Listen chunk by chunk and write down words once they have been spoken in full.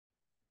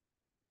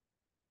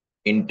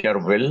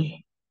Interval.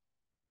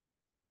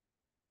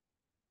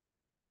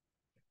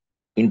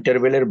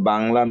 ইন্টারভেলের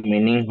Bangla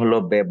meaning হলো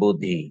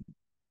ব্যবধি।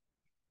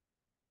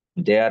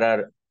 There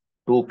are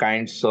two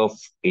kinds of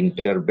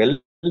interval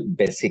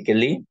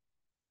basically.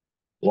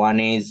 One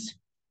is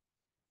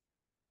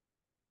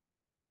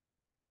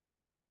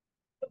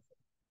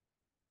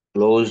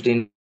closed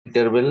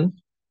interval,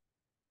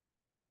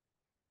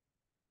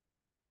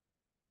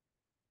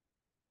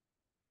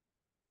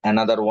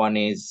 another one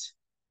is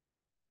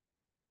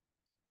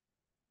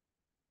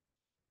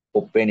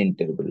open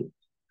interval.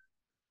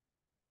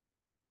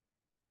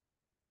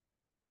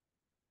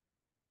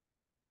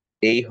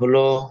 এই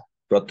হলো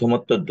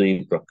প্রথমত দুই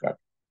প্রকার।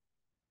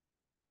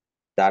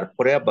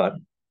 তারপরে আবার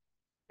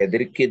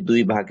এদেরকে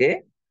দুই ভাগে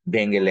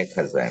ভেঙে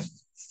লেখা যায়।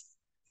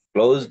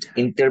 ক্লোজড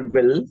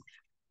ইন্টারভেল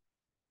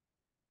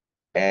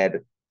এর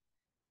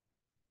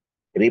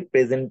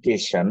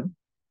রিপ্রেজেন্টেশন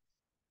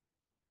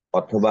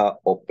অথবা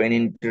ওপেন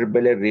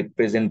ইন্টারভেলের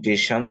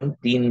রিপ্রেজেন্টেশন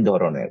তিন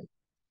ধরনের।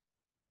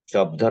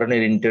 সব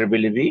ধরনের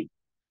ইন্টারভেলেরই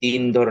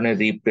তিন ধরনের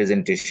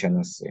রিপ্রেজেন্টেশন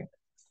আছে।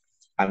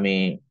 আমি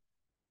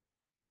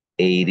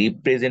এই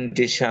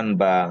রিপ্রেজেন্টেশন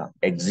বা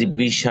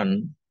এক্সিবিশন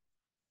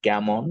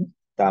কেমন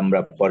তা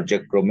আমরা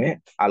পর্যায়ক্রমে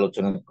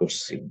আলোচনা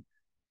করছি।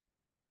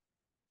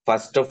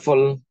 First of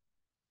all,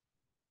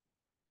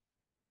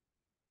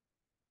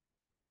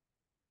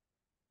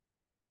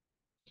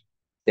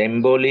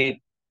 symbolic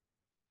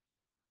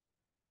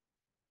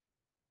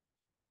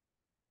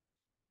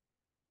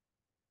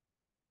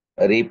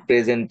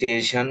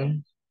representation,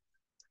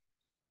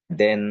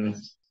 then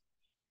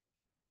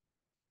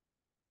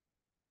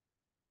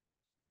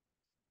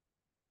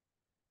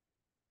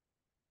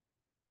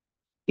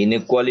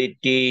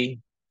inequality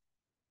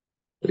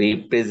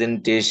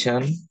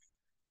representation,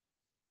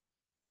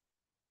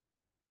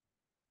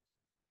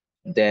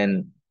 then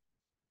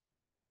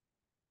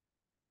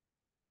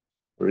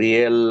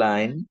real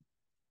line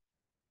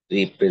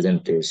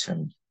representation.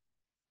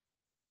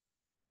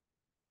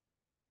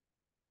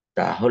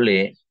 তাহলে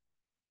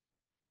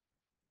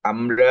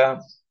আমরা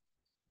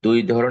দুই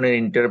ধরনের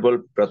ইন্টারভেল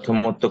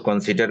প্রথমত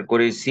কনসিডার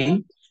করেছি,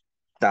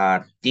 তার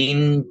তিন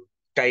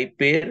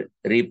টাইপের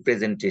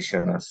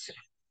রিপ্রেজেন্টেশন আছে।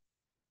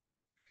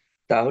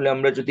 তাহলে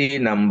আমরা যদি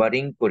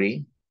নাম্বারিং করি,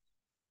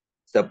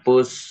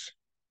 সাপোজ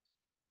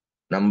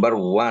নাম্বার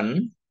 1,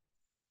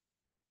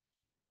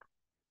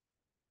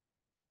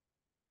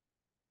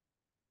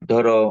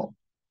 ধরো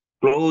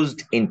ক্লোজড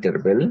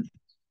ইন্টারভেল।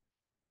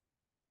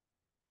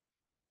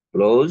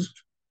 ক্লোজড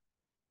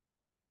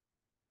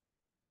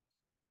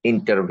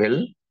ইন্টারভেল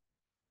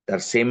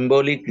তার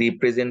সিম্বলিক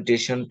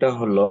রিপ্রেজেন্টেশনটা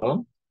হলো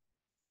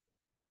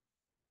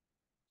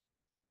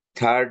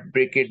থার্ড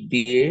ব্রেকেট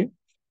দিয়ে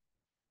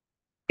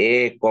এ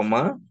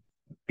কমা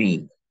বি,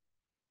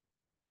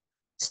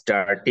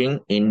 স্টার্টিং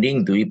এন্ডিং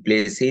দুই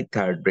প্লেসেই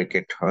থার্ড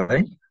ব্রেকেট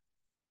হয়,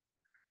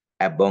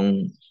 এবং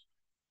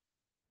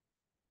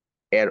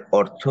এর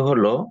অর্থ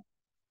হলো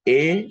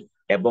এ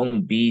এবং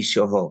বি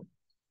সহ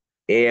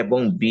এ এবং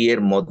বি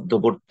এর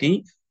মধ্যবর্তী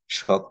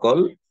সকল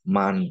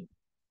মান।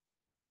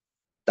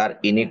 তার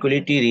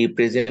ইনইকুয়ালিটি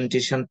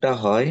রিপ্রেজেন্টেশনটা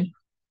হয়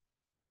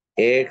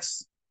এক্স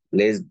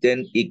লেস দেন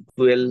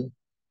ইকুয়াল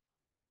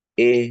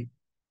এ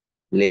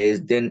less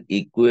than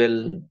equal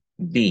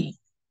B.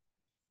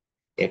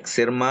 X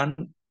এর মান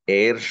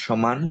এর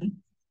সমান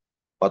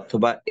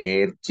অথবা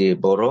এর চেয়ে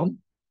বড়,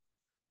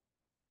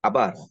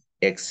 আবার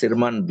এক্স এর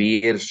মান বি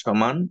এর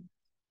সমান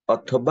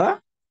অথবা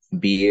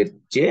বি এর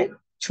চেয়ে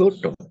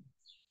ছোট।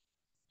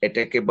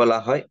 এটাকে বলা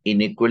হয়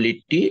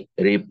ইনইকুয়ালিটি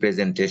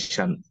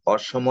রিপ্রেজেন্টেশন,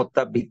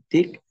 অসমতা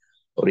ভিত্তিক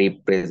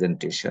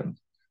রিপ্রেজেন্টেশন।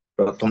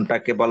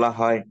 প্রথমটাকে বলা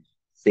হয়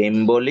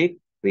সিম্বলিক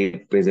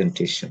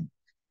রিপ্রেজেন্টেশন।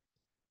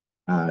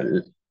 আর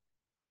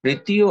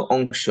তৃতীয়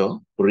অংশ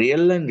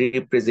রিয়েল লাইন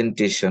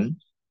রিপ্রেজেন্টেশন।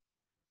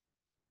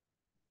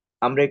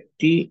 আমরা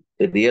একটি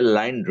রিয়েল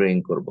লাইন ড্রয়িং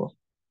করব।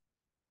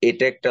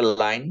 এটা একটা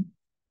লাইন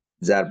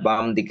যার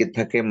বাম দিকে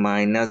থাকে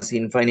মাইনাস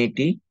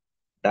ইনফাইনিটি,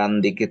 ডান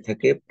দিকে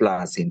থাকে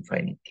প্লাস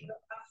ইনফাইনিটি,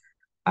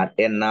 আর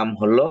এর নাম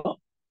হলো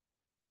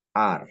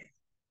আর,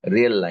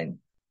 রিয়েল লাইন।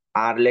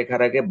 আর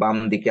লেখার আগে বাম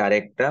দিকে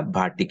আরেকটা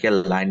ভার্টিক্যাল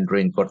লাইন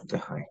ড্রয়িং করতে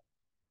হয়,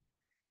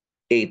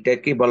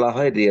 এইটাকে বলা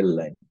হয় রিয়েল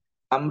লাইন।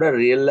 আমরা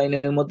রিয়েল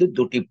লাইনের মধ্যে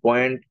দুটি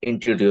পয়েন্ট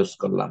ইন্ট্রোডিউস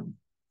করলাম,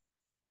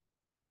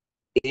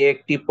 এ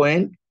একটি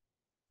পয়েন্ট,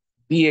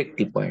 বি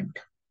একটি পয়েন্ট।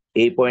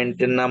 এই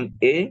পয়েন্টের নাম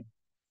এ,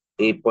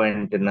 এই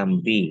পয়েন্টের নাম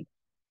বি।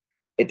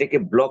 এটাকে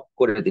ব্লক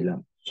করে দিলাম,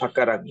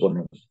 ফাঁকা রাখবো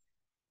না,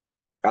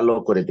 কালো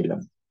করে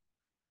দিলাম।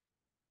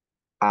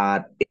 আর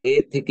এ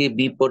থেকে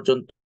বি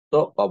পর্যন্ত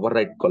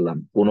ওভাররাইট করলাম,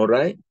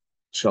 পুনরায়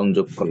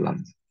সংযোগ করলাম,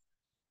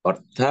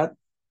 অর্থাৎ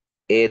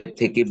এ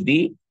থেকে বি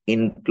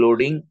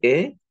ইনক্লুডিং এ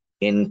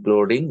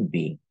ইনক্লুডিং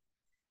বি।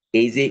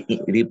 এই যে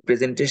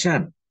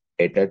রিপ্রেজেন্টেশন,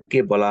 এটাকে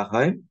বলা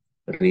হয়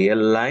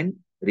real line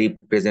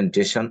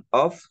representation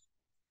of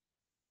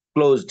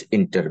closed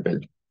interval.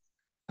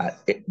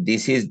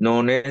 This is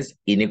known as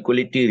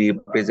inequality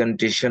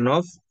representation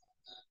of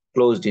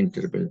closed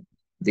interval.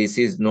 This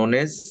is known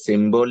as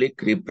symbolic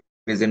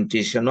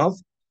representation of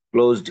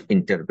closed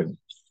interval.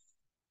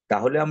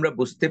 তাহলে আমরা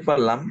বুঝতে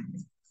পারলাম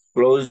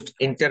ক্লোজড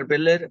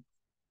ইন্টারভেলের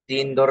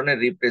 3 ধরনের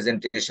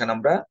রিপ্রেজেন্টেশন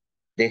আমরা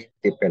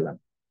দেখতে পেলাম।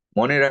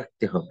 মনে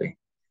রাখতে হবে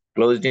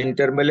ক্লোজড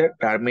ইন্টারভেলের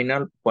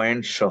টার্মিনাল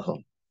পয়েন্ট সহ।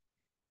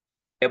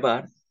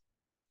 এবার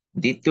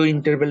দ্বিতীয়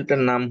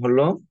ইন্টারভেলটার নাম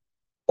হলো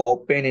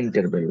ওপেন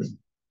ইন্টারভেল।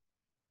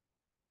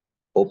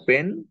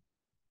 ওপেন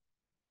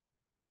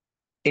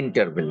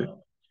ইন্টারভেল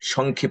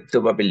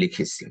সংক্ষিপ্তভাবে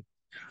লিখেছি।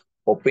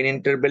 ওপেন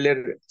ইন্টারভেলের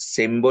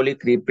সিম্বলিক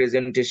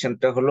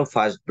রিপ্রেজেন্টেশনটা হলো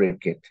ফার্স্ট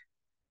ব্র্যাকেট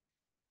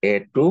এ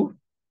টু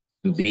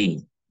বি,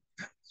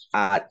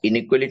 আর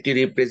ইনইকুয়ালিটি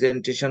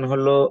রিপ্রেজেন্টেশন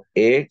হলো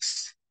এক্স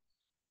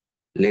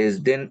লেস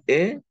দেন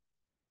এ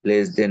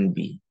লেস দেন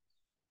বি।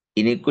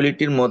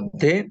 ইনইকুয়ালিটির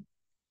মধ্যে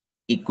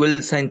ইকুয়াল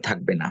সাইন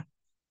থাকবে না,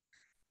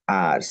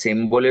 আর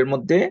সিম্বলের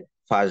মধ্যে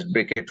ফার্স্ট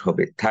ব্র্যাকেট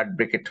হবে, থার্ড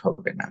ব্র্যাকেট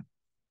হবে না।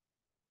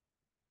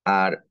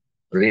 আর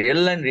রিয়েল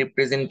লাইন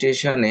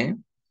রিপ্রেজেন্টেশনে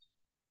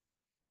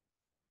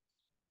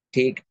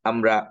ঠিক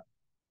আমরা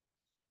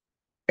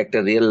একটা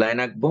রিয়েল লাইন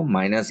আঁকবো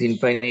মাইনাস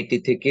ইনফাইনিটি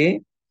থেকে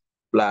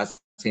প্লাস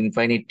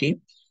ইনফাইনিটি,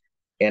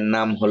 এর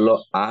নাম হলো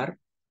আর।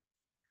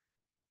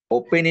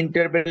 ওপেন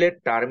ইন্টারভেলের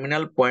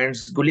টার্মিনাল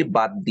পয়েন্টস গুলি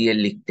বাদ দিয়ে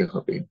লিখতে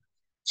হবে,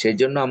 সেই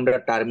জন্য আমরা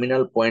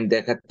টার্মিনাল পয়েন্ট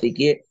দেখাতে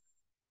গিয়ে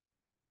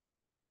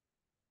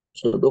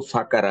শুধু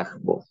ফাঁকা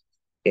রাখবো।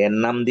 এর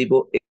নাম দিব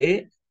এ,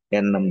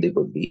 এর নাম দিব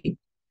বি,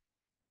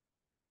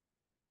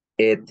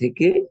 এ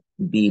থেকে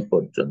বি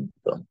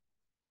পর্যন্ত।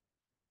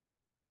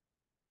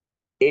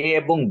 এ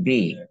এবং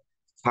বি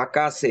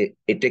ফাঁকা আছে,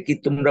 এটা কি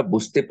তোমরা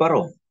বুঝতে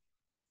পারো?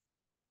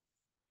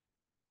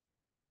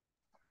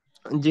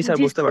 জি স্যার,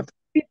 জি বুঝতে স্যার, পারছি।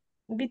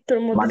 বৃত্তর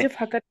মধ্যে মানে যে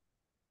ফাঁকা।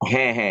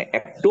 হ্যাঁ হ্যাঁ,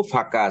 একটু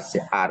ফাঁকা আছে।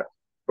 আর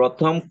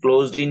প্রথম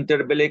ক্লোজড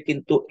ইন্টারভেলে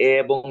কিন্তু এ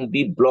এবং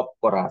বি ব্লক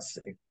করা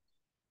আছে,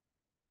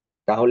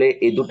 তাহলে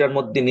এই দুটার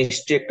মধ্যে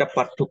নিশ্চয়ই একটা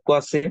পার্থক্য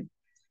আছে।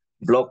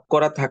 ব্লক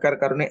করা থাকার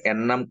কারণে এর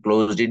নাম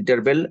ক্লোজড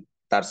ইন্টারভেল,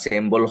 তার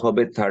সিম্বল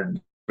হবে থার্ড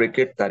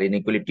ব্র্যাকেট, তার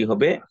ইনইকুয়ালিটি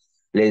হবে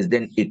লেস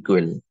দেন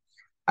ইকুয়াল।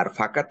 আর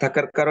ফাঁকা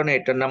থাকার কারণে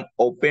এটার নাম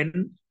open,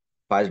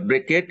 first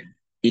bracket,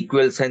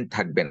 equal sign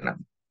থাকবে না।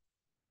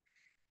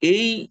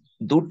 এই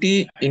দুটি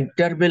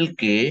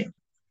ইন্টারভেলকে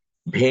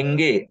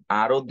ভেঙ্গে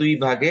আরো 2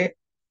 ভাগে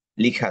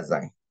লিখা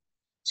যায়,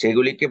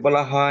 সেগুলিকে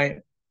বলা হয়,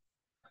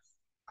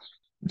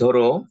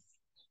 ধরো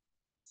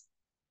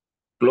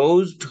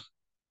closed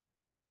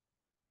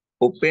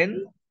open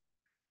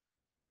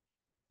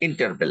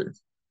interval,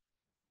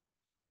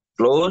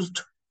 closed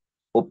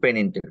open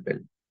interval.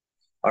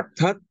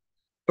 অর্থাৎ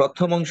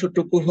প্রথম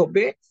অংশটুকু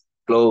হবে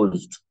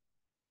ক্লোজড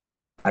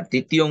আর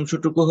দ্বিতীয়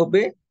অংশটুকু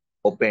হবে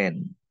ওপেন।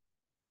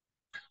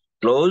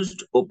 ক্লোজড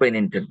ওপেন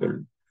ইন্টারভেল,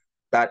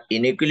 তার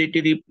ইনইকুয়ালিটি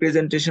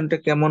রিপ্রেজেন্টেশনটা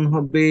কেমন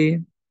হবে?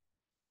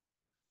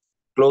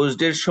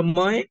 ক্লোজড এর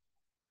সময়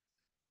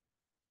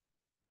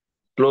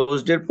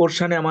ক্লোজড এর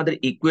পোর্শনে আমাদের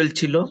ইকুয়াল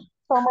ছিল,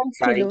 সমান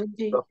তাই ছিল,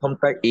 জি।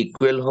 প্রথমটা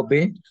ইকুয়াল হবে।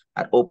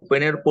 আর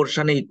ওপেন এর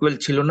পোর্শনে ইকুয়াল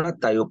ছিল না,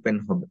 তাই ওপেন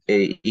হবে,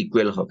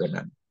 ইকুয়াল হবে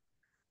না।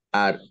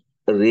 আর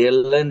রিয়েল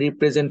লাইন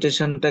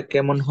রিপ্রেজেন্টেশনটা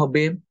কেমন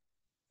হবে?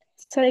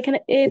 স্যার এখানে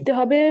এ তে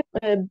হবে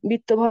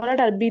বৃত্ত ভরাট,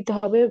 আর বি তে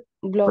হবে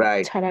ব্লক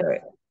রাইট, ছাড়া।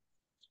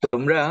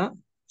 তোমরা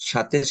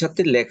সাথে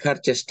সাথে লেখার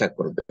চেষ্টা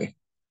করবে,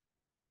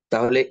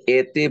 তাহলে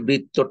এতে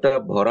বৃত্তটা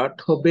ভরাট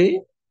হবে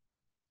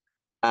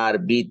আর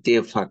বি তে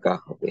ফাঁকা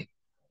হবে।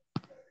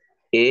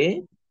 এ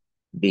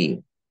বি,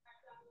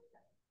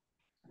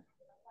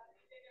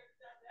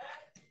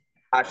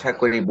 আশা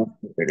করি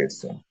বুঝতে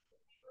পেরেছো।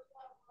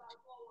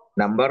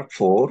 নাম্বার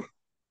 4,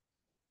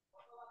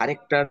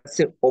 আরেকটা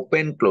আছে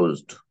open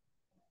closed.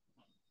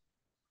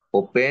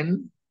 Open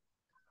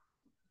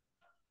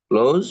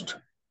closed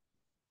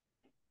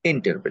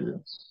interval,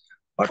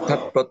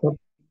 অর্থাৎ প্রথম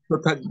অংশ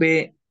থাকবে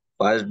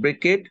ফার্স্ট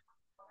ব্র্যাকেট,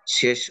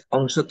 শেষ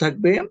অংশ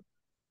থাকবে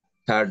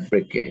থার্ড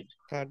ব্র্যাকেট।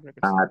 Third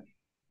bracket. আর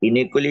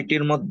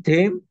ইনইকুয়ালিটির মধ্যে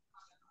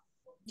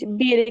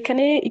বি এর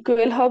এখানে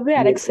ইকুয়াল হবে,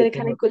 আর এক্স এর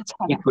এখানে ইকুয়াল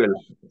ছাড়া। ইকুয়াল,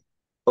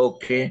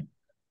 ওকে।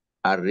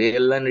 আর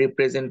রিয়েল লাইন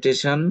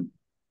রিপ্রেজেন্টেশন,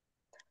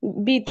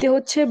 বি তে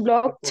হচ্ছে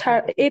ব্লক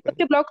ছাড়া, এ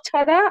তে ব্লক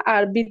ছাড়া,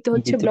 আর বি তে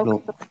হচ্ছে বিতে ব্লক।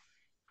 ব্লক।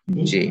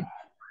 জি,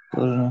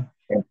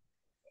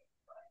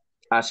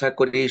 আশা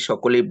করি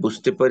সকলেই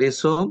বুঝতে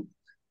পেরেছো।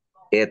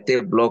 এতে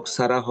ব্লক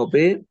ছাড়া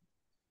হবে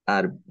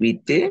আর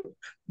বিতে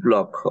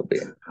ব্লক হবে।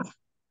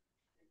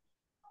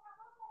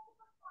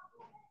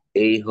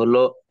 এই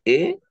হলো এ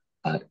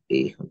আর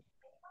এই হলো।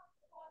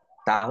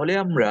 তাহলে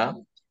আমরা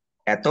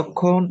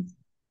এতক্ষণ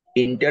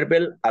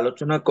ইন্টারভেল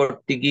আলোচনা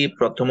করতে গিয়ে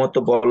প্রথমত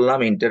বললাম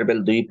ইন্টারভেল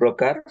 2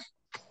 প্রকার,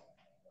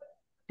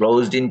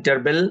 ক্লোজড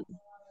ইন্টারভেল,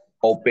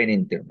 ওপেন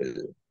ইন্টারভেল।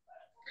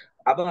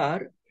 আবার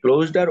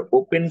ক্লোজড আর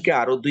ওপেন কে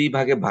আরো 2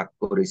 ভাগে ভাগ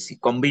করেছি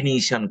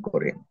কম্বিনেশন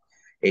করে।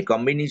 এই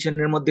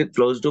কম্বিনেশনের মধ্যে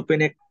ক্লোজড ওপেন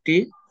একটি,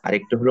 আর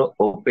একটা হলো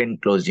ওপেন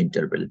ক্লোজড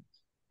ইন্টারভেল।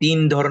 3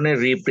 ধরনের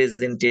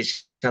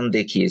রিপ্রেজেন্টেশন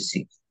দেখিয়েছি,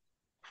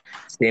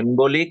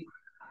 symbolic,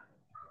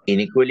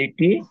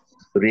 inequality,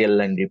 real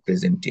line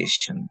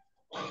representation.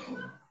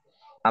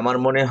 আমার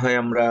মনে হয়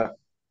আমরা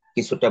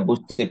কিছুটা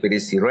বুঝতে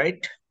পেরেছি,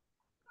 রাইট?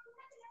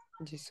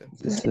 জি স্যার।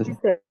 জি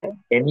স্যার।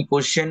 Any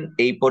question?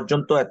 এই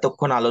পর্যন্ত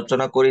এতক্ষণ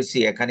আলোচনা করেছি,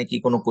 এখানে কি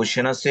কোনো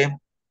কোশ্চেন আছে?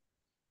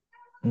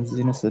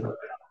 জি না স্যার।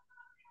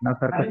 না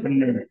স্যার, কোশ্চেন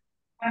নেই।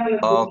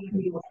 ওকে,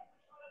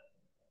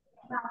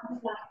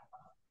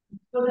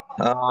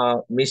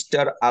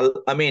 মিস্টার আল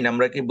আমিন,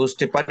 আমরা কি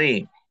বুঝতে পারি?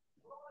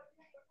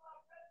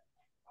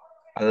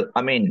 আল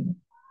আমিন,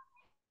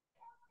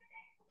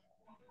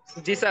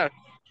 জি স্যার।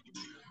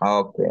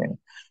 ওকে।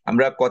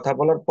 আমরা কথা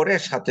বলার পরে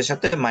সাথে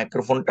সাথে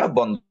মাইক্রোফোনটা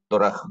বন্ধ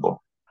রাখবো।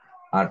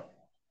 আর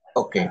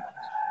ওকে,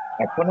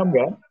 এখন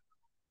আমরা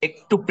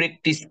একটু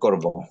প্র্যাকটিস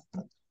করব।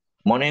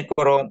 মনে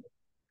করো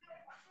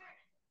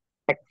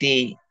একটি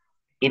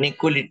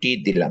ইনইকুয়ালিটি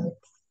দিলাম,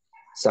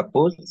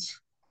 suppose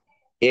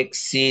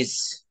x is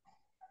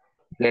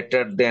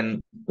greater than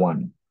 1।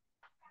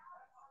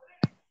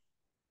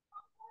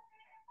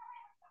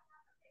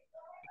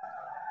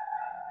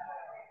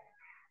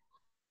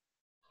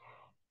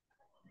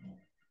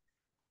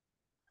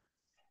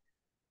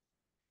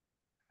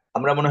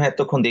 আমরা মনে হয়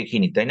এতক্ষণ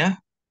দেখিনি, তাই না?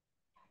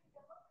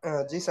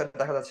 জি স্যার,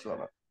 দেখা যাচ্ছিল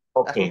না,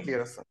 ওকে, এখন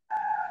ক্লিয়ার আছে।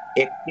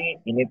 একটি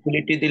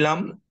ইনইকুয়ালিটি দিলাম,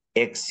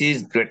 x is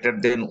greater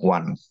than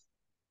 1,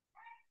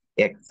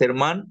 x এর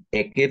মান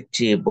একের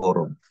চেয়ে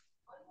বড়।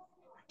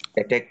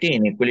 এটা একটি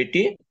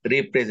ইনইকুয়ালিটি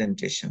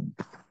রিপ্রেজেন্টেশন।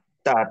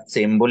 তার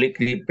সিম্বলিক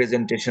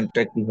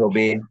রিপ্রেজেন্টেশনটা কি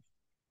হবে?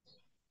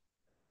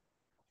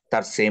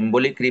 তার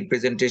সিম্বলিক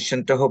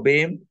রিপ্রেজেন্টেশনটা হবে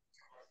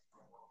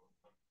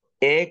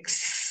x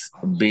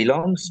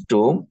belongs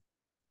to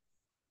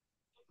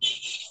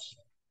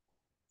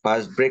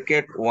first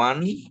bracket 1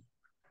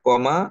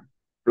 comma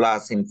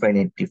plus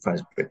infinity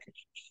first bracket.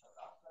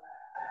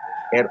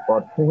 এর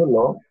অর্থ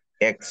হলো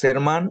এক্স এর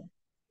মান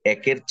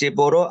একের চেয়ে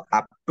বড়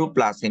আপ টু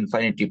প্লাস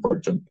ইনফিনিটি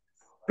পর্যন্ত।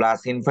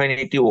 Plus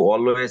infinity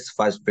always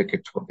first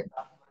bracket হবে।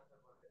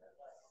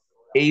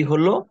 এই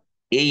হলো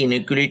এই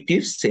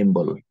ইনইকুয়ালিটির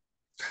সিম্বল।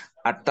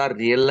 আর তার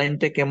রিয়েল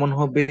লাইনটা কেমন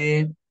হবে?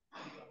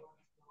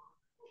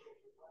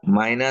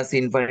 মাইনাস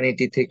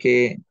ইনফিনিটি থেকে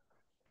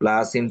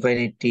প্লাস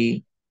ইনফিনিটি,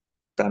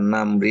 তার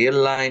নাম রিয়েল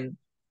লাইন।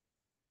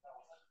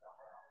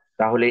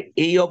 তাহলে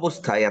এই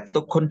অবস্থায়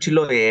এতক্ষণ ছিল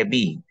এ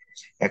বি,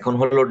 এখন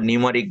হলো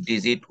নিউমারিক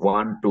ডিজিট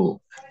 1 2,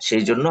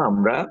 সেই জন্য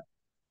আমরা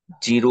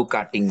জিরো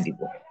কাটিং দিব।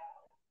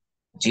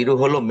 জিরো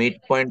হলো mid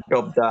point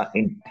of the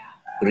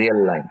real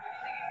line.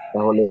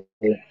 তাহলে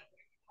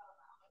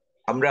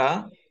আমরা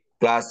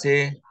ক্লাসে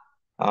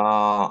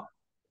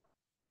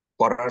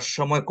করার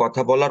সময়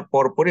কথা বলার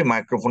পরপরই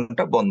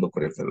মাইক্রোফোনটা বন্ধ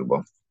করে ফেলবো।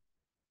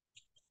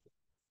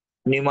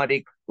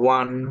 নিউমারিক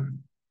 1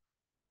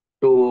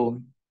 2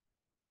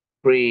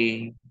 3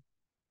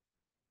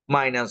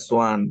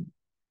 -1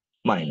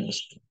 -2।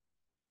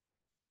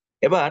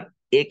 এবার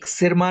এক্স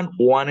এর মান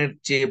 1 এর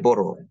চেয়ে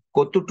বড়।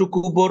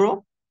 কতটুকু বড়?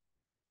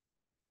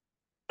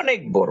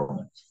 অনেক বড়।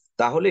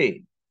 তাহলে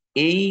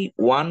এই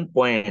 1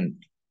 পয়েন্ট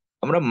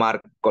আমরা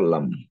মার্ক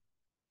করলাম,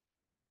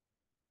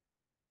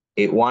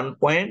 এই 1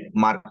 পয়েন্ট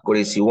মার্ক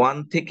করেছি। 1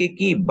 থেকে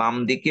কি বাম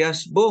দিকে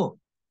আসবো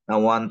না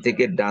 1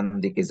 থেকে ডান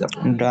দিকে যাব?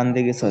 ডান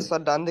দিকে স্যার।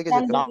 স্যার ডান দিকে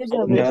ডান যেতে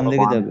হবে। দিকে যাবে। ডান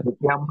দিকে 1 যাবে।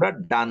 থেকে আমরা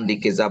ডান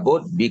দিকে যাব,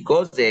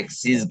 because x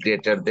is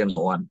greater than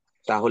 1।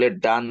 তাহলে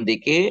ডান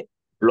দিকে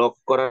ব্লক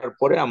করার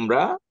পরে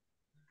আমরা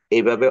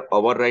এইভাবে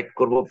ওভাররাইট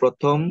করব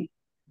প্রথম,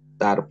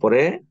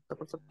 তারপরে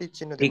তারপর স্যার তীর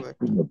চিহ্ন ঠিক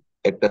দিব একটা।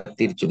 একটা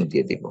তীর চিহ্ন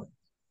দিয়ে দিব।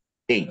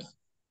 এই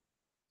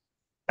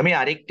আমি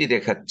আরেকটি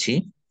দেখাচ্ছি।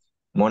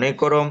 মনে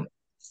করো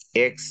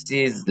x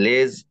is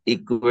less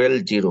equal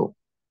 0,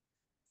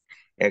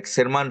 x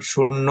এর মান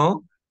 0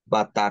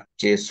 বা তার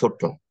চেয়ে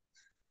ছোট।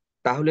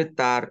 তাহলে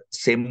তার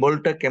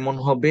সিম্বলটা কেমন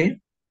হবে?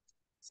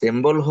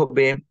 সিম্বল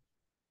হবে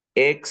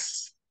x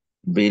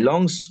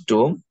belongs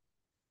to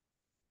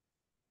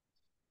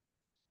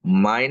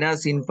minus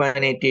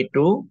infinity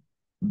two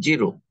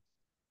 0।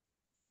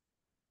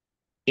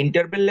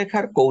 Interval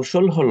লেখার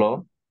কৌশল হলো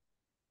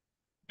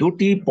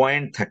দুটি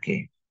পয়েন্ট থাকে,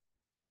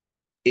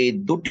 এই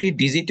দুটি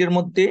ডিজিটের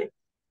মধ্যে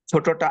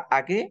ছোটটা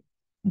আগে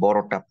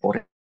বড়টা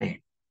পরে।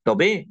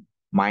 তবে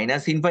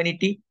মাইনাস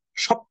ইনফিনিটি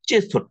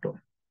সবচেয়ে ছোট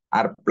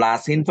আর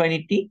প্লাস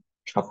ইনফিনিটি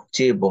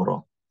সবচেয়ে বড়,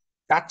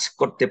 টাচ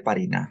করতে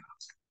পারি না।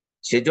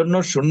 সেজন্য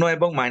 0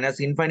 এবং মাইনাস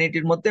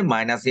ইনফিনিটির মধ্যে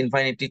মাইনাস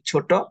ইনফিনিটি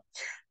ছোট,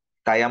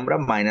 তাই আমরা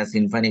মাইনাস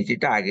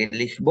ইনফিনিটিটা আগে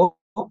লিখবো,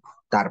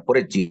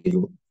 তারপরে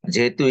 0।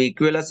 যেহেতু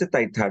ইকুয়াল আছে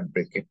তাই থার্ড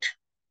ব্র্যাকেট।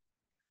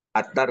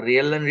 আর তার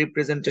রিয়েল লাইন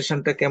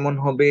রিপ্রেজেন্টেশনটা কেমন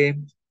হবে?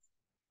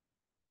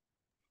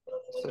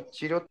 স্যার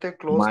জিরোতে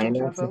ক্লোজ মাইনাস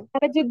ইন্টারভাল।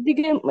 মাইনাসের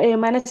দিকে,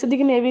 মাইনাসের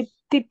দিকে মেবি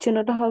তীর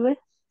চিহ্নটা হবে।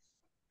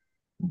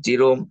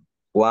 0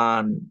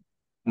 1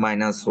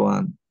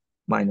 -1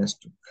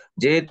 -2।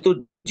 যেহেতু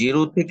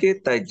 0 থেকে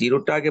তাই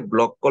জিরোটা আগে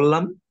ব্লক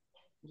করলাম।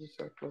 জি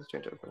স্যার, ক্লোজ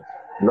ইন্টারভাল।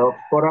 ব্লক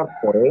করার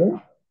পরে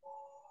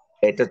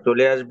এটা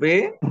চলে আসবে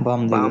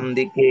বাম দিকে। বাম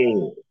দিকে।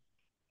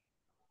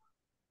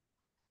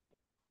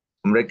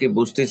 আমরা কি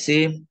বুঝতেছি?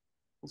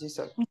 জি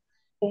স্যার।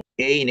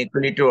 এই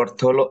ইনইকুয়ালিটির অর্থ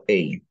হলো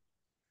এই।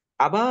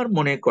 আবার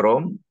মনে করো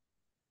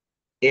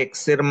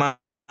এক্স এর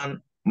মান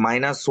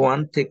 -1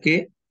 থেকে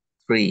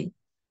 3।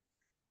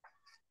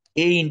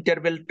 এই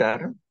ইন্টারভেলটার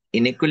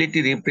ইনইকুয়ালিটি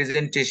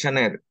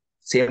রিপ্রেজেন্টেশনের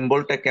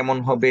সিম্বলটা কেমন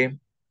হবে?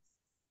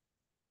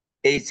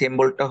 এই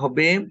সিম্বলটা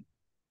হবে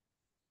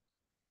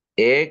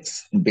এক্স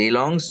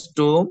বিলংস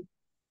টু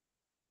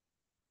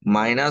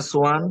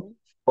 -1,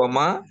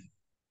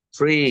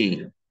 3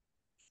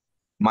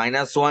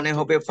 -1 এ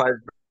হবে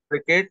ফার্স্ট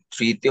ব্র্যাকেট,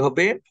 3 তে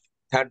হবে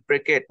থার্ড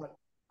ব্র্যাকেট।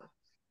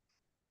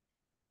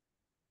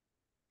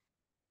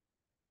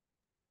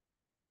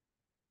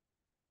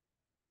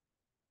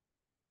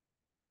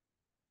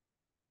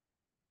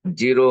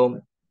 জিরো,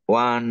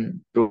 1,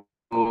 2,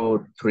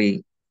 3,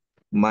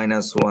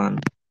 -1।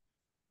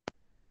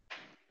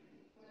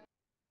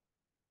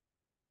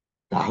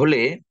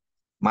 তাহলে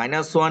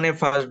 -1 এ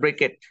ফার্স্ট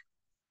ব্র্যাকেট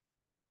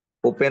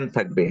ওপেন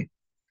থাকবে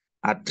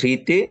আর 3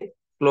 তে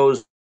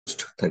ক্লোজড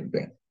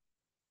থাকবে।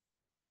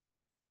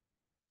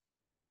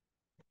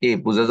 কি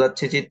বোঝা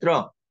যাচ্ছে চিত্র?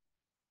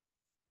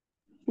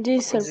 জি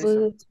স্যার, জি বোঝা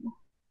স্যার। যাচ্ছে।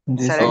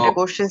 জি স্যার স্যার। একটা ও,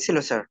 কোশ্চেন ছিল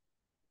স্যার।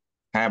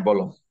 হ্যাঁ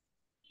বলো।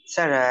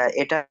 স্যার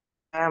এটা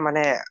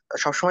মানে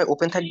সবসময়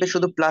ওপেন থাকবে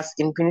শুধু প্লাস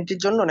ইনফিনিটির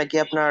জন্য নাকি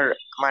আপনার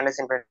মাইনাস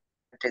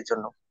ইনফিনিটির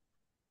জন্য?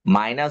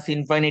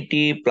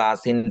 -ইনফিনিটি প্লাস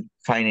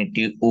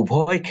ইনফিনিটি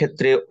উভয়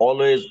ক্ষেত্রে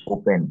always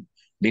open,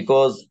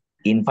 because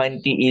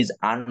infinity is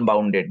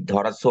unbounded,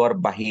 ধরাছোঁয়ার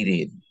বাহিরে।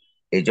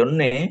 এই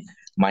জন্যে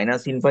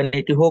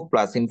 -ইনফিনিটি হোক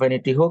প্লাস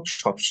ইনফিনিটি হোক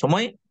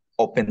সবসময়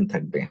ওপেন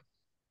থাকবে।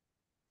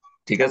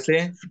 ঠিক থ্যাংক আছে।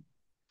 You.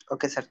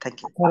 Okay sir, thank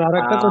you. Sir আর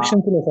একটা আহ, কোশ্চেন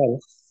ছিল স্যার।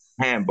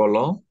 হ্যাঁ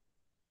বলো।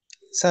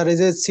 স্যার এই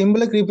যে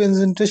সিম্বলিক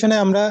রিপ্রেজেন্টেশনে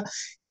আমরা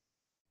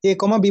এ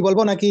কমা বি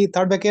বলবো নাকি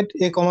থার্ড ব্র্যাকেট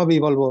এ কমা বি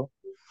বলবো?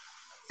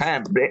 হ্যাঁ,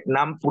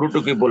 নাম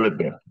পুরোটুকুই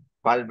বলবে।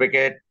 First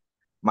bracket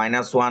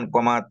 -1,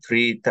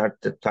 3,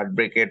 third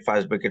bracket,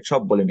 first bracket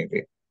সব বলে নেবে।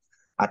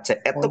 আচ্ছা,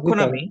 জি এতক্ষণ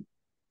স্যার। আমি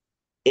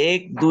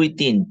 1, 2,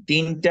 3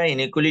 তিনটা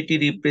ইনইকুয়ালিটি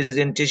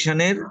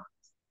রিপ্রেজেন্টেশনের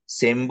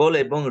সিম্বল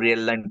এবং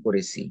রিয়েল লাইন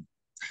করেছি।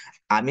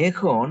 আমি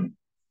এখন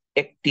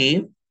একটি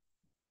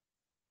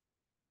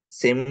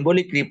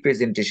সিম্বলিক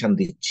রিপ্রেজেন্টেশন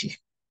দিচ্ছি।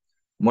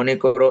 মনে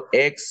করো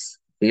এক্স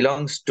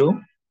বিলংস টু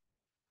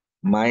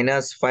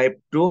 -5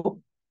 টু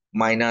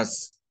 -2।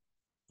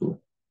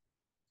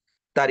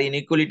 তার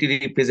ইনইকুয়ালিটি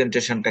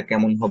রিপ্রেজেন্টেশনটা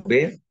কেমন হবে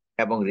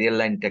এবং রিয়েল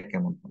লাইনটা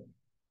কেমন হবে?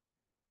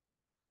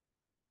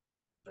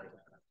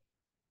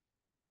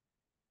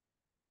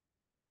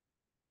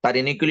 তার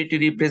ইনইকুয়ালিটি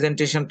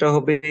রিপ্রেজেন্টেশনটা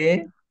হবে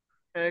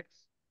এক্স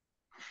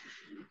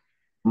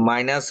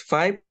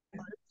 -5,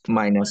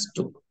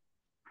 -2।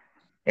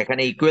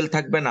 এখানে ইকুয়াল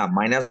থাকবে না,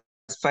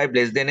 -5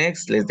 less than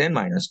x less than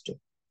 -2।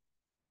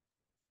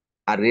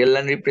 আর রিয়েল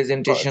লাইন কস।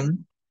 রিপ্রেজেন্টেশন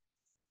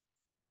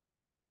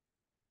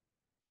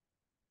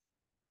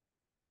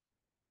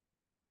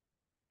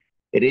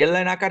রিয়েল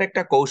লাইন আকার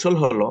একটা কৌশল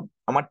হলো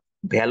আমার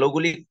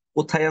ভ্যালুগুলি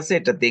কোথায় আছে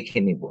এটা দেখে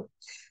নিব।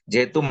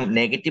 যেহেতু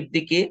নেগেটিভ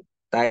দিকে,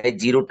 তাই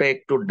জিরোটা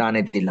একটু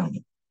ডানে দিলাম।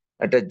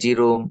 এটা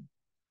 0,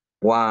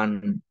 1,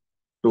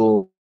 2,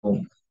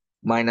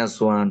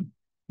 -1,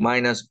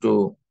 -2,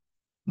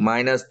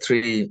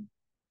 -3,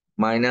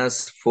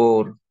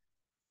 -4,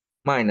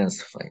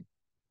 -5।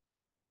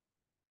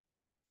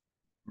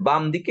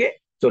 বাম দিকে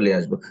চলে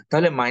আসবো।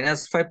 তাহলে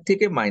 -5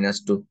 থেকে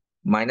 -2,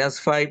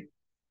 -5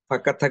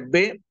 ফাঁকা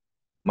থাকবে,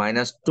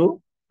 -2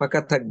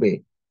 ফাঁকা থাকবে।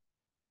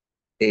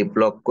 এই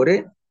ব্লক করে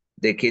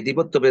দেখিয়ে দিব,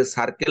 তবে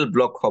সার্কেল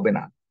ব্লক হবে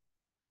না।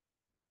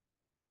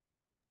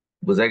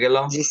 বোঝা গেল?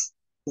 জি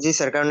জি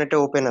স্যার, কারণ এটা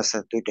ওপেন আছে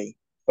দুইটাই।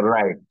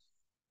 রাইট।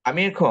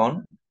 আমি এখন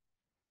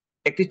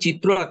একটি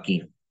চিত্র আঁকি।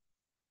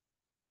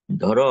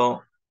 ধরো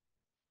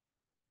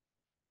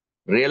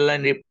রিয়েল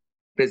লাইন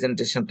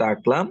রিপ্রেজেন্টেশনটা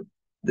আঁকলাম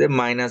যে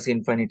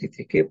 -ইনফিনিটি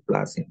থেকে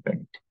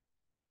 +ইনফিনিটি,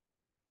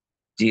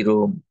 0,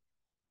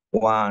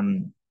 1,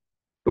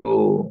 2,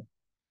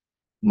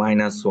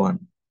 -1।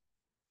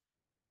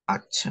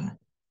 আচ্ছা,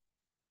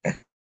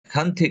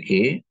 এখান থেকে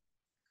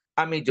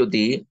আমি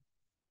যদি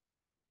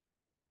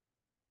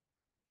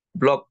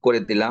ব্লক করে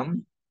দিলাম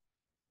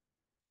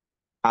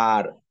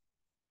আর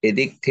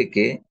এদিক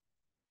থেকে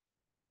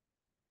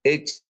এই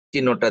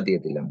চিহ্নটা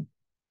দিয়ে দিলাম,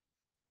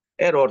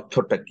 এর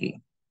অর্থটা কি?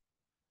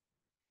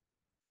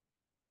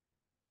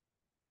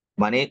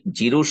 মানে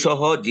 0 সহ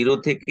 0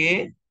 থেকে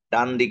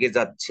ডান দিকে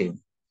যাচ্ছে,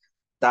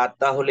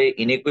 তাহলে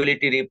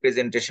ইনইকুয়ালিটি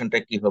রিপ্রেজেন্টেশনটা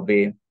কি হবে?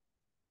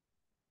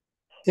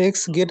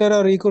 X greater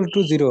R equal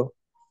to 0।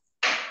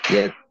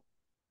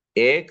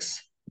 X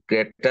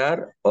greater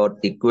or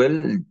equal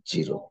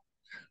 0।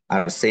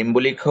 R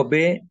symbolic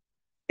হবে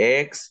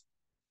x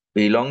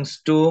belongs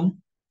to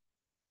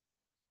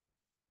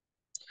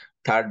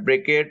third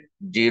bracket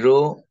 0,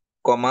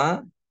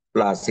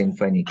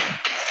 +infinity.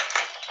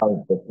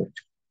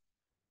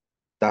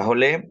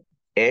 তাহলে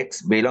x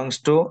belongs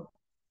to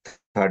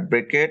third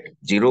bracket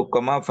 0,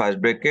 first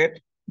bracket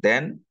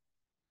then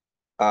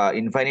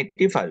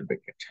infinity first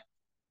bracket.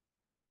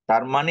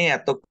 তার মানে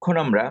এতক্ষণ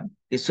আমরা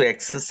কিছু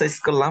এক্সারসাইজ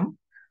করলাম,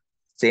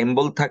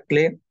 সিম্বল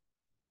থাকলে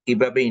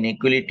কিভাবে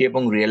ইনইকুয়ালিটি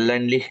এবং রিয়েল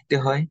লাইন লিখতে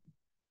হয়,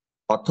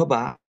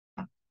 অথবা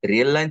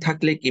রিয়েল লাইন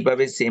থাকলে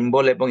কিভাবে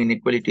সিম্বল এবং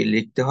ইনইকুয়ালিটি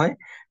লিখতে হয়।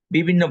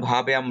 বিভিন্ন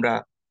ভাবে আমরা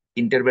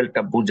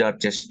ইন্টারভেলটা বোঝার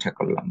চেষ্টা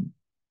করলাম।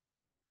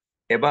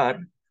 এবার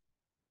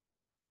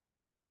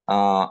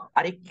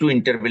আরেকটু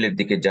ইন্টারভেলের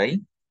দিকে যাই।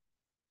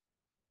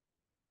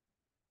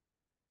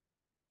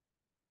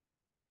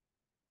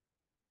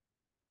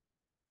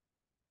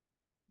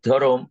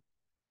 ধরো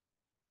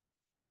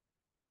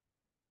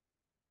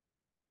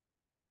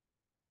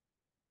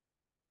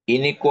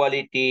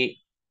ইনইকুয়ালিটি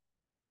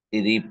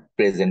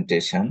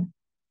রিপ্রেজেন্টেশন,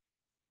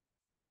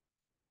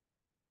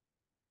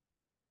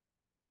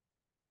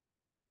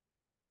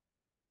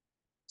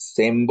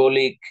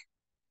 সিম্বলিক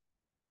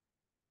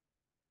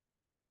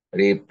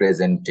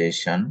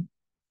রিপ্রেজেন্টেশন,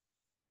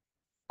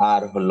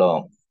 আর হলো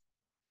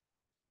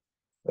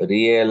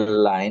রিয়েল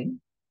লাইন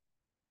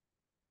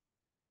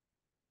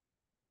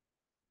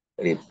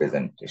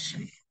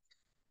রিপ্রেজেন্টেশন।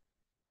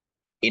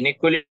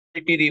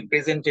 ইনইকুয়ালিটি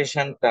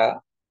রিপ্রেজেন্টেশনটা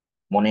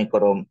মনে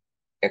করো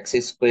এক্স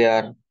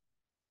স্কোয়ার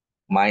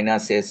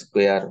মাইনাস এ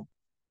স্কোয়ার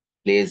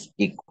প্লাস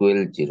ইকুয়াল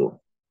 0।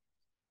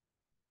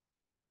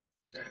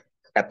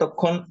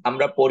 এতক্ষণ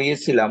আমরা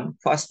পড়িয়েছিলাম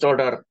ফার্স্ট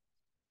অর্ডার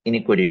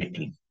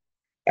ইনইকুয়ালিটি,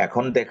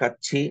 এখন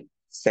দেখাচ্ছি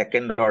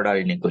second order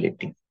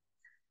inequality.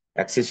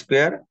 X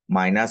square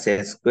minus এ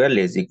স্কোয়ার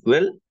লেস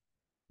ইকুয়াল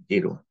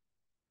 0।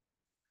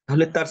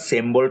 তাহলে তার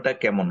সিম্বলটা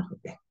কেমন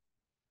হবে?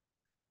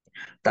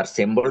 তার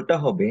সিম্বলটা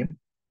হবে,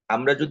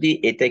 আমরা যদি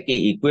এটাকে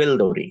ইকুয়াল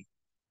ধরি,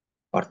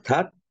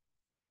 অর্থাৎ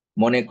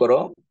মনে করো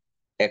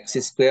এক্স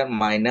স্কোয়ার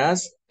মাইনাস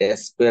এ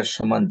স্কোয়ার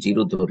সমান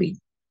 0 ধরি,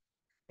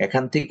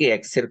 এখান থেকে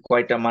এক্স এর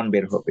কয়টা মান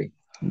বের হবে?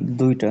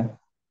 দুইটা।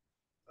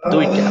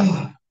 দুইটা।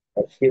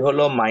 একটি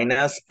হলো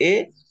মাইনাস এ,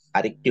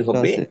 আরেকটি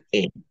হবে Plus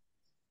এ।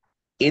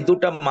 এই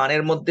দুটা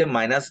মানের মধ্যে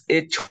মাইনাস এ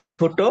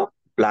ছোট,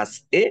 প্লাস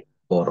এ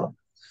বড়।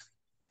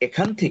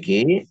 এখান থেকে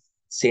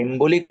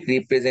সিম্বলিক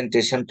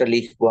রিপ্রেজেন্টেশনটা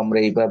লিখবো আমরা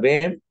এইভাবে,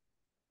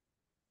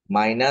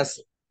 মাইনাস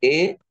এ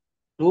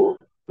টু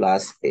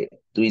প্লাস এ,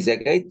 দুই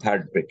জায়গায়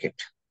থার্ড ব্র্যাকেট,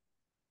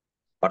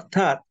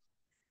 অর্থাৎ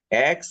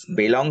x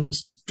belongs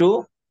to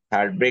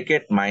third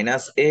bracket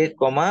minus A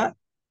comma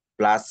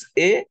plus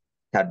A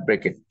third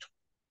bracket.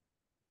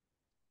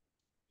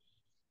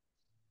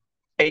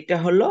 এইটা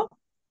হলো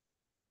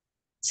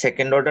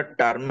সেকেন্ড অর্ডার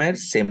টার্মের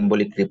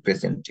সিম্বলিক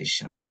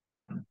রিপ্রেজেন্টেশন।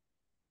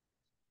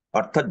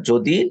 অর্থাৎ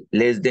যদি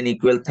লেস দেন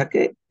ইকুয়াল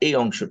থাকে এই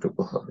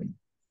অংশটুকু হবে।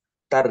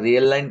 তার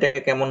রিয়েল লাইনটা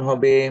কেমন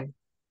হবে?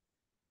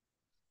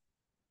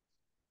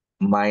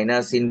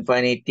 Minus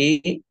ইনফাইনিটি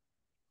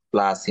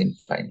plus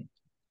ইনফাইনিটি।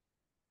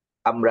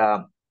 আমরা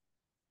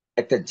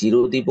একটা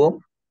 0 দিব,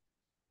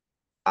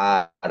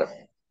 আর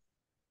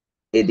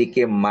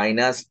এদিকে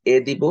মাইনাস এ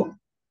দিব,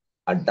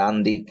 আর ডান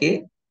দিকে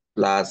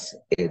প্লাস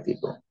এ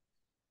দিব,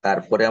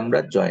 তারপরে আমরা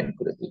জয়েন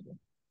করে দিব।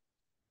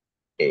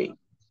 এই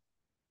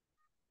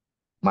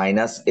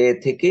মাইনাস এ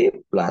থেকে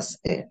প্লাস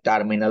এ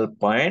টার্মিনাল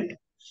পয়েন্ট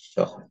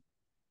সহ।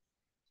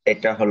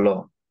 এটা হলো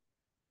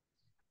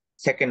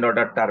সেকেন্ড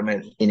অর্ডার টার্মের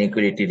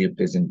ইনইকুয়ালিটি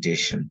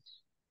রিপ্রেজেন্টেশন।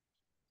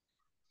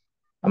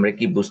 আমরা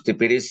কি বুঝতে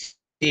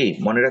পেরেছি?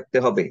 মনে রাখতে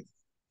হবে।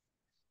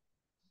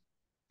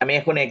 আমি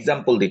এখন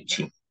এক্সাম্পল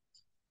দিচ্ছি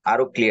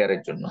আরো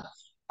ক্লিয়ারের জন্য।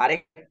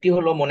 আরেকটি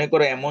হলো, মনে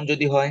করো এমন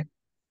যদি হয়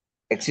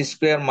এক্স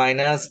স্কোয়ার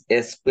মাইনাস এ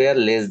square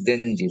less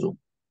than 0,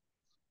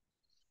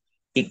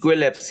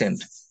 equal absent,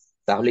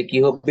 তাহলে কি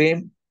হবে?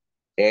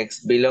 X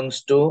belongs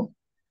to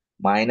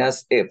minus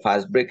A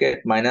first bracket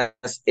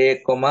minus A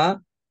comma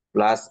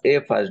plus A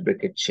first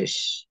bracket শেষ।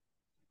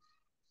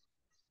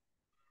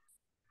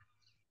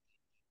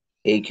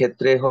 এই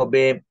ক্ষেত্রে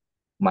হবে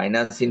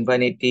minus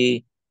infinity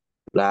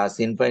plus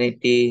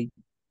infinity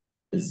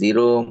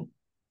 0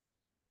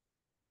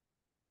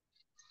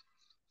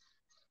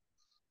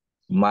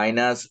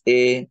 minus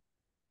এ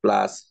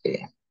প্লাস এ,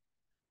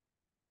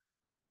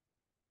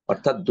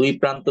 অর্থাৎ দুই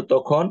প্রান্ত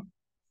তখন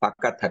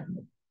ফাঁকা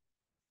থাকবে।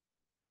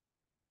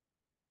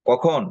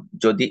 কখন?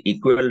 যদি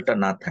ইকুয়ালটা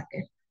না থাকে।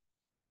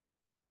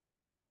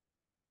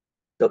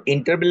 তো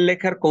ইন্টারভেল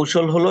লেখার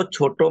কৌশল হলো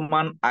ছোট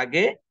মান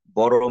আগে,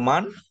 বড়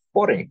মান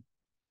পরে।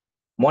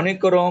 মনে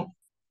করো,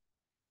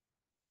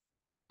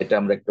 এটা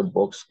আমরা একটা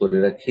বক্স করে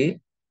রাখি।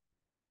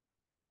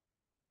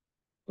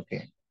 ওকে,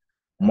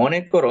 মনে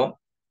করো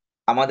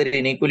আমাদের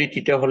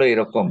ইনইকুয়ালিটিটা হলো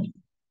এরকম,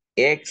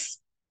 x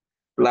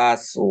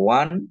plus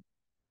 1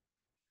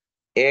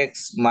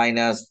 x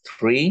minus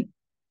 3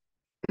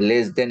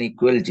 less than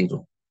equal 0।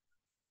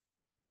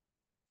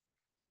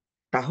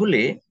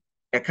 তাহলে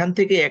এখান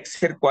থেকে এক্স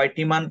এর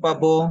কয়টি মান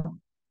পাবো?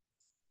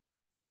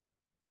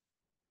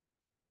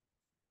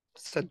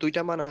 স্যার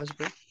দুইটা মান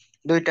আসবে।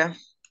 দুইটা।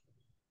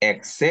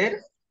 এক্স এর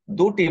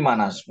দুটি মান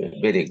আসবে।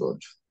 Very good.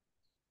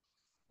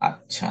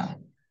 আচ্ছা,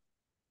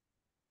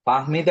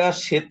 ফাহমিদা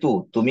সেতু,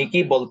 তুমি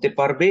কি বলতে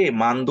পারবে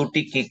মান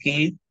দুটি কি কি?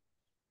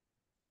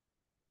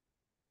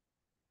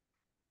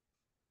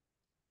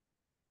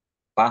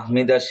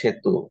 ফাহমিদা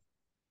সেতু,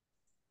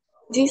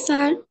 জি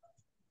স্যার।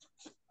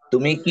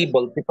 তুমি কি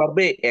বলতে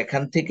পারবে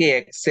এখান থেকে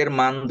এক্স এর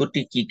মান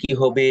দুটি কি কি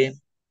হবে?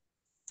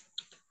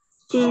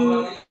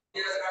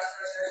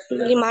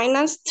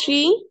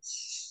 -3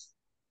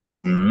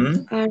 হুম,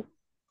 আর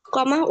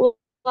কমা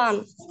 1।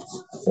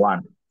 1।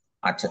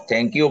 আচ্ছা,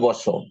 থ্যাংক ইউ।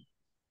 বসো,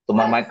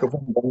 তোমার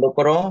মাইক্রোফোন বন্ধ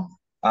করো।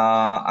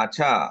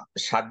 আচ্ছা,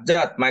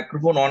 সাজ্জাদ,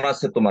 মাইক্রোফোন অন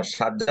আছে তোমার।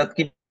 সাজ্জাদ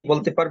কি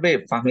বলতে পারবে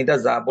ফাহমিদা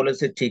যা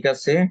বলেছে ঠিক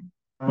আছে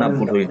না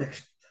ভুল হয়েছে?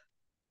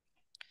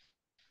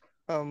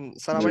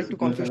 স্যার আমার একটু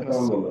কনফিউশন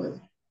আছে।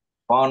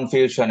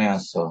 কনফিউশনে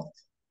আছো?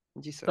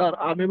 জি স্যার। স্যার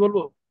আমি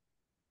বলবো।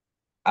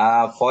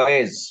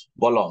 ফয়েজ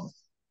বলো।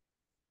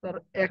 স্যার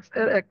এক্স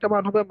এর একটা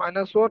মান হবে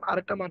 -1, আর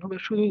একটা মান হবে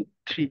শুধু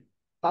 3,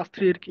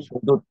 +3 এর কি?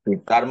 শুধু three।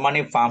 তার মানে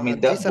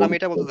ফাহমিদা জি স্যার, আমি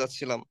এটা বলছে বলতে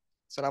চাচ্ছিলাম।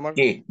 স্যার আমার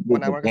কি,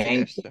 মানে আমার কাছে এটা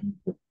thank আসছে।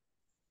 you।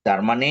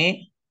 তার মানে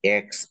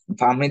এক্স,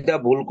 ফাহমিদা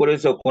ভুল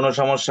করেছো, কোনো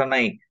সমস্যা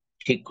নাই,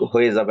 ঠিক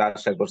হয়ে যাবে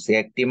আশা করছি।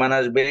 একটি মান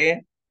আসবে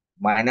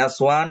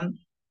 -1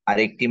 আর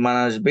একটি মান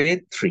আসবে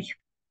 3,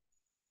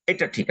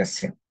 এটা ঠিক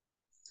আছে।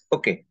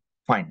 ওকে,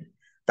 ফাইন।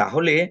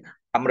 তাহলে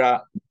আমরা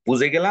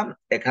বুঝে গেলাম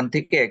এখান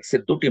থেকে এক্স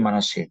এর দুটি মান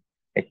আসে,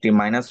 একটি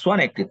 -1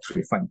 একটি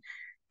 3, ফাইন।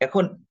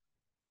 এখন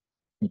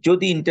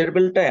যদি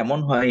ইন্টারভেলটা এমন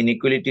হয়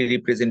ইনইকুয়ালিটি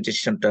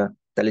রিপ্রেজেন্টেশনটা,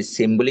 তাহলে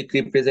সিম্বলিক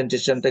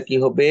রিপ্রেজেন্টেশনটা কি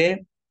হবে?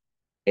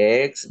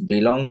 এক্স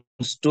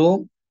বিলংস টু,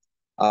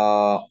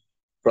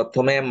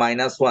 প্রথমে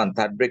 -1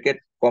 থার্ড ব্রেকেট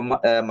কমা,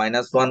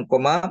 -1,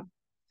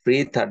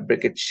 3 থার্ড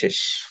ব্রেকেট শেষ।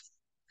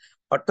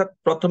 অর্থাৎ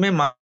প্রথমে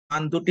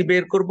মান দুটি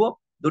বের করব,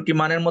 দুটি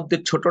মানের মধ্যে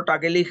ছোটটা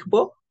আগে লিখবো,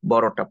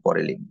 বড়টা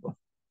পরে লিখবো।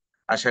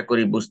 আশা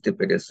করি বুঝতে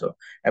পেরেছো।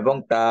 এবং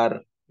তার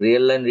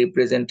রিয়েল লাইন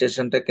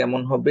রিপ্রেজেন্টেশনটা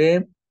কেমন হবে?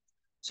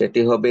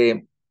 সেটি হবে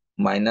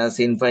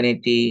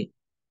 -ইনফিনিটি,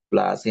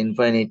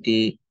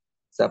 +ইনফিনিটি,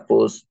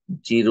 সাপোজ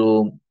 0,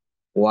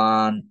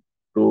 1,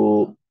 2,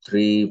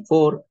 3,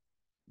 4,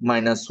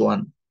 -1।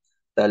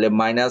 তাহলে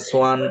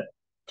 -1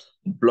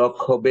 ব্লক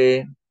হবে,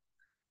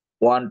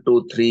 1, 2,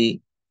 3,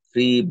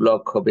 3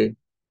 ব্লক হবে,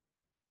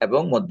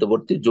 এবং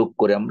মধ্যবর্তী যোগ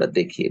করে আমরা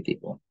দেখিয়ে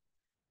দিব।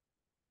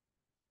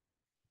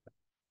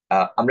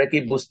 আমরা কি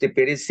বুঝতে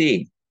পেরেছি?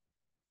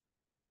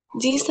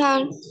 জি স্যার।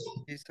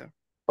 জি স্যার।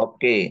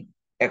 ওকে,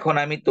 এখন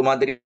আমি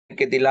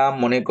তোমাদেরকে দিলাম,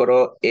 মনে করো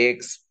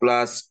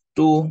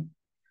x+2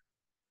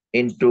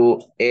 ইন্টু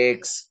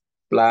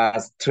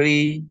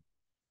x+3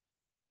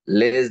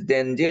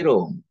 <0,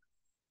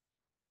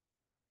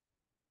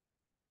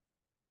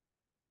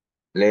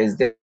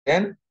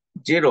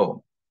 <0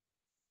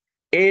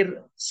 এর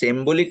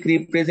সিম্বলিক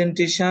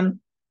রিপ্রেজেন্টেশন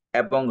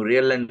এবং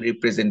রিয়েল লাইন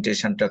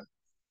রিপ্রেজেন্টেশনটা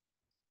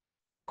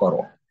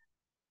করো,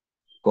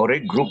 করে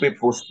গ্রুপে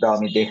পোস্ট দাও,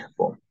 আমি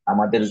দেখবো।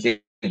 আমাদের যে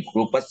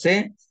গ্রুপ আছে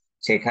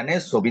সেখানে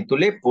ছবি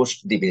তুলে পোস্ট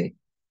দিবে।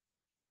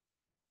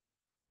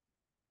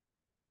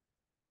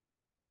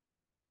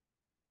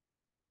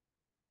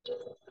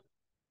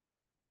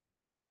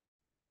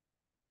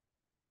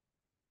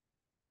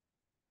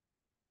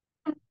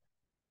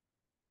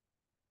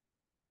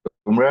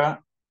 তোমরা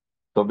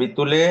ছবি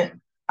তুলে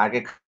আগে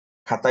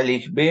খাতায়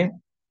লিখবে,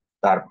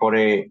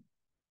 তারপরে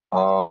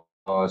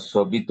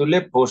ছবি তুলে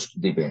পোস্ট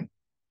দিবে।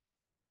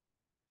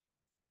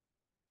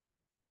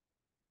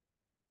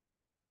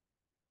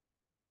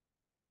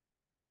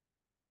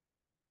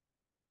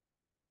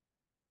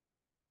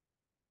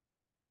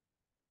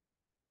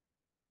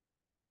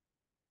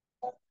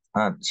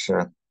 আচ্ছা,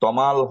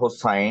 তমাল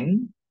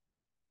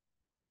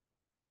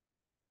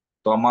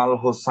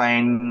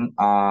হোসাইন,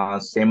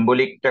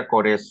 সিম্বলিকটা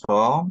করেছো,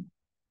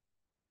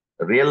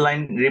 রিয়েল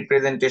লাইন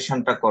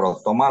রিপ্রেজেন্টেশনটা করো।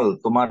 তমাল,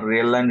 তোমার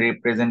রিয়েল লাইন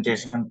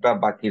রিপ্রেজেন্টেশনটা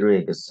বাকি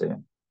রয়ে গেছে।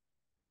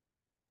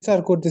 স্যার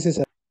করতেছি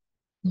স্যার।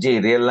 জি,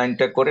 রিয়েল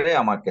লাইনটা করে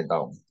আমাকে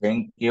দাও,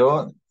 থ্যাংক ইউ।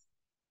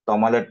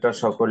 তমালেরটা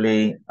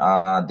সকলেই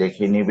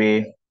দেখে নিবে।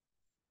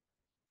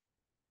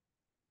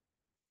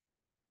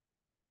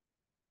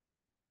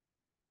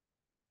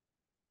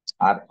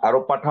 আর আরো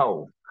পাঠাও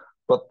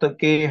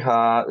প্রত্যেকে,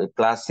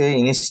 ক্লাসে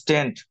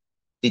ইনস্ট্যান্ট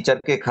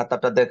টিচারকে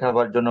খাতাটা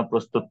দেখাবার জন্য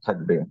প্রস্তুত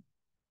থাকবে।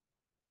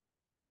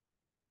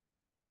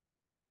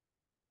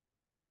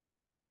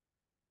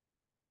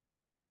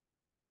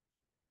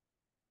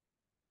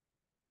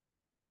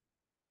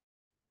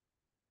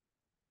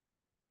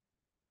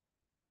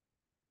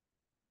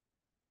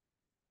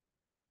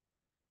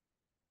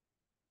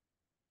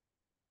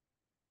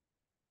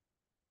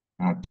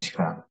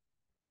 আচ্ছা,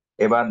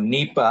 এবার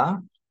নিপা,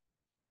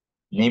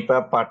 নিপা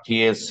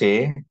পাঠিয়েছে,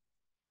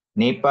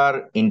 নিপার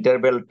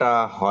ইন্টারভেলটা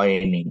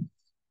হয়নি।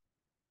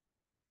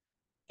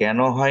 কেন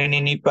হয়নি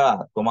নিপা?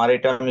 তোমার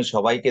এটা আমি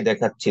সবাইকে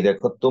দেখাচ্ছি,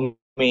 দেখো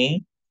তুমি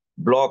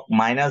ব্লক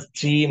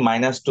 -3,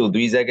 -2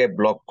 দুই জায়গায়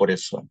ব্লক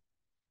করেছো,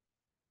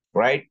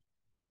 রাইট?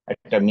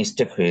 একটা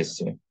মিস্টেক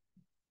হয়েছে,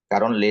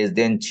 কারণ লেস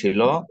দেন ছিল।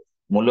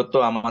 মূলত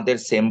আমাদের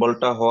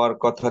সিম্বলটা হওয়ার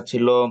কথা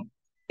ছিল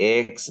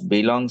x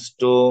belongs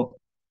to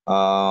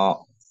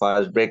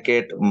first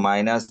bracket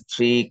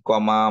 -3,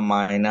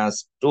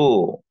 -2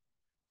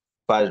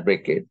 first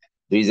bracket,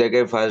 দুই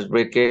জায়গায় ফার্স্ট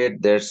ব্রেকেট,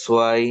 দ্যাটস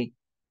ওয়াই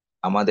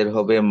আমাদের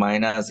হবে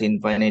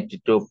 -ইনফিনিটি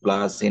টু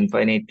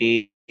 +ইনফিনিটি,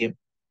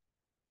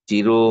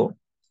 0,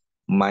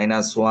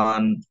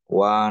 -1,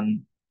 1,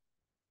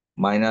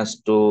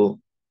 -2,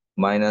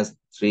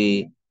 -3,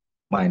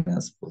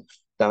 -4।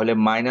 তাহলে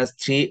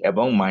 -3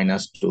 এবং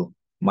 -2,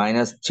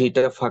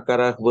 -3টা ফাঁকা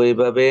রাখবো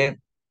এইভাবে,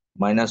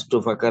 -2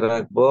 ফাঁকা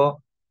রাখবো,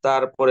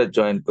 তারপরে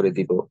জয়েন করে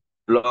দিব,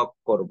 ব্লক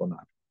করব না।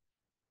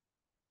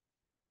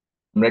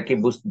 আমরা কি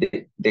বুঝতে,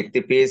 দেখতে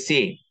পেয়েছি?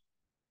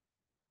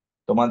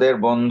 তোমাদের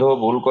বন্ধু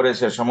ভুল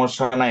করেছে,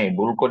 সমস্যা নাই,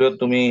 ভুল করেও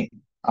তুমি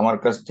আমার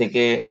কাছ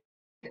থেকে,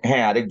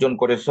 হ্যাঁ আরেকজন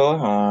করেছো,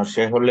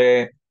 সে হলে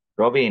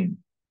রবিন।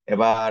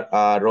 এবার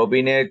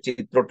রবিনের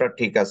চিত্রটা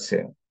ঠিক আছে,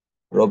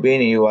 রবিন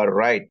ইউ আর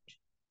রাইট,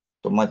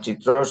 তোমার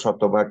চিত্র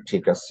শতভাগ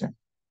ঠিক আছে।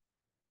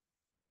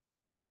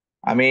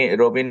 আমি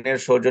রবিনের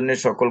সৌজন্যে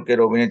সকলকে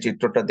রবিনের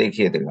চিত্রটা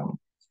দেখিয়ে দিলাম।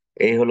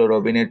 এই হলো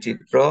রবিনের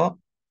চিত্র।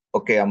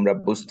 ওকে, আমরা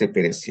বুঝতে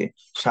পেরেছি,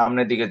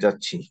 সামনের দিকে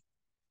যাচ্ছি।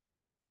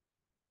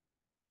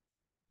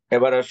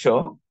 এবার আসো,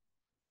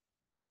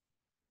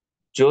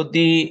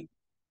 যদি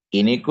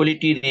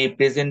ইনইকুয়ালিটি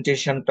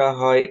রিপ্রেজেন্টেশনটা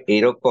হয়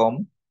এরকম,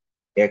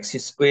 এক্স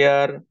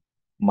স্কোয়ার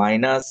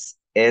মাইনাস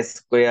এ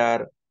স্কোয়ার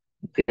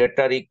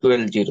গ্রেটার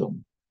ইকুয়াল জিরো।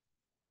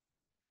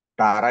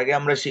 তার আগে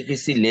আমরা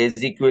শিখেছি লেস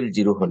ইকুয়াল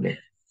জিরো হলে,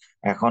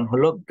 এখন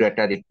হলো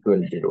গ্রেটার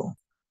ইকুয়াল জিরো।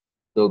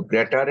 তো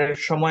গ্রেটারের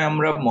সময়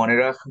আমরা মনে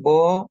রাখবো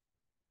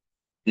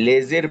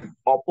লেজের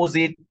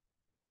অপোজিট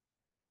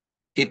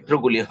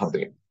চিত্রগুলি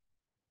হবে।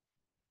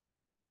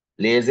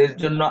 লেজের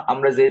জন্য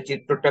আমরা যে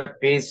চিত্রটা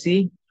পেয়েছি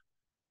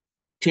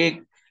ঠিক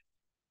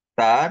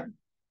তার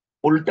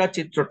উল্টা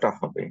চিত্রটা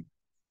হবে।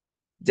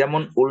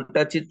 যেমন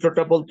উল্টা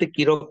চিত্রটা বলতে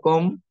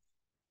কিরকম,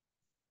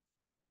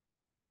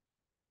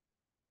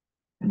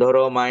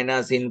 ধরো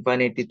মাইনাস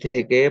ইনফিনিটি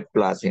থেকে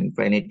plus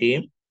infinity,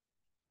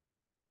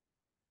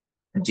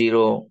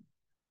 zero,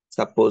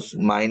 suppose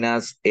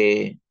minus এ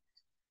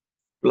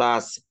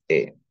প্লাস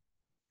এ,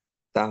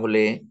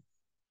 তাহলে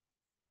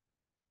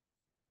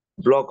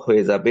ব্লক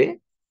হয়ে যাবে।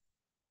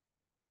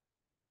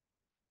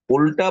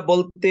 উল্টা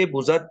বলতে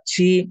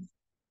বোঝাচ্ছি,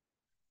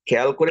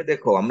 খেয়াল করে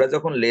দেখো, আমরা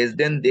যখন লেস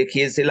দেন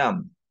দেখিয়েছিলাম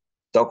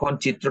তখন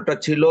চিত্রটা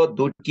ছিল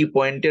দুটি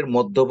পয়েন্টের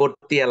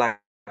মধ্যবর্তী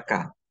এলাকা,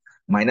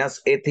 মাইনাস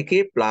এ থেকে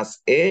প্লাস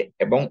এ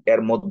এবং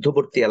এর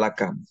মধ্যবর্তী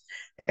এলাকা।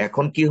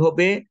 এখন কি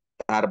হবে,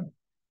 তার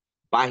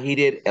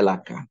বাহিরের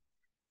এলাকা।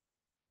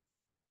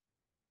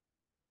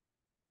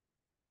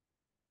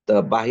 তা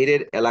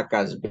বাহিরের এলাকা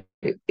আসবে,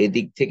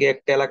 এদিক থেকে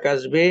একটা এলাকা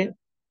আসবে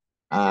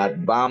আর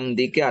বাম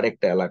দিকে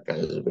আরেকটা এলাকা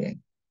আসবে।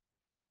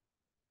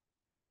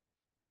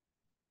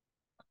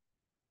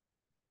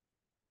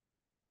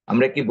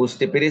 আমরা কি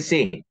বুঝতে পেরেছি?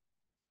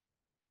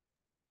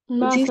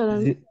 না জি স্যার,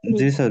 জি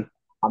জি স্যার।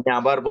 আমি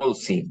আবার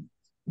বলছি,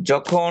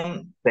 যখন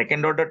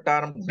second order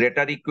term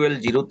greater equal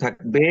zero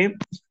থাকবে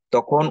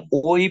তখন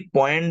ওই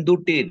পয়েন্ট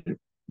দুটির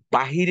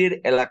বাহিরের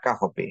এলাকা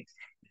হবে।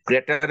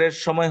 গ্রেটারের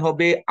সময়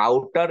হবে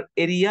আউটার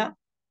এরিয়া,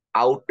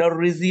 আউটার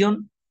রিজিয়ন।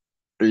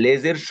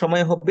 লেজের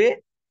সময় হবে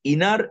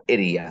ইনার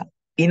এরিয়া,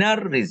 ইনার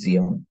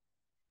রিজিয়ন।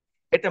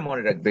 এটা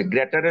মনে রাখবে,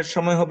 গ্রেটারের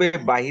সময় হবে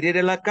বাহিরের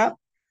এলাকা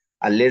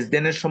আর লেস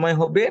দেনের সময়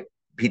হবে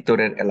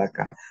ভিতরের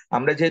এলাকা।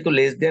 আমরা যেহেতু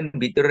লেস দেন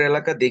ভিতরের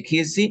এলাকা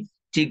দেখিয়েছি,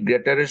 ঠিক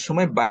গ্রেটারের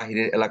সময়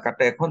বাহিরের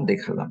এলাকাটা এখন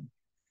দেখালাম।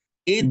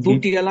 এই জি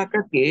দুটি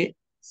এলাকাকে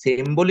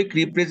সিম্বলিক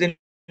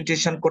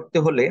রিপ্রেজেন্টেশন করতে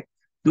হলে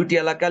দুটি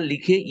এলাকা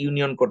লিখে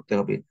ইউনিয়ন করতে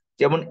হবে।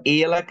 যেমন এই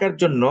এলাকার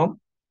জন্য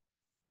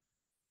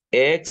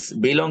এক্স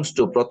বিলংস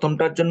টু,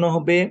 প্রথমটার জন্য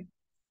হবে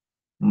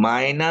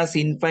মাইনাস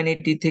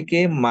ইনফিনিটি থেকে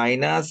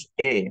মাইনাস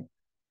এ,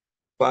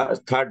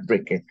 থার্ড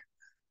ব্রেকেট,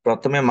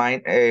 প্রথমে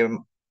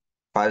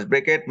ফার্স্ট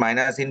ব্রেকেট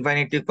মাইনাস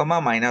ইনফিনিটি কমা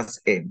মাইনাস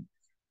এ,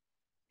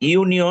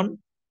 ইউনিয়ন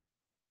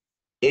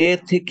এ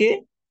থেকে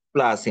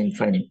প্লাস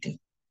ইনফিনিটি।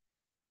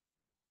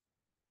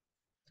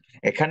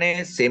 এখানে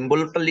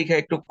সিম্বলটা লেখা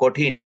একটু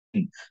কঠিন,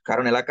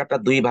 কারণ এলাকাটা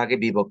দুই ভাগে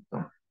বিভক্ত।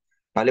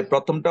 তাহলে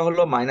প্রথমটা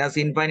হলো মাইনাস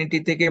ইনফিনিটি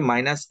থেকে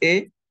মাইনাস এ,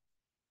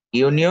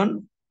 ইউনিয়ন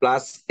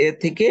প্লাস এ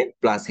থেকে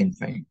প্লাস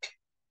ইনফিনিটি।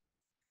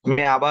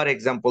 আমি আবার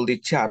এক্সাম্পল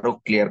দিচ্ছি আরো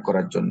ক্লিয়ার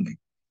করার জন্য।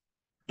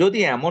 যদি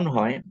এমন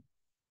হয়,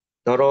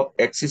 ধরো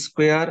এক্স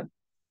স্কোয়ার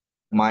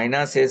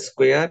মাইনাস এ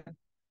square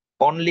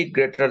only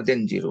greater than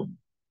zero,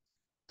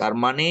 তার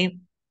মানে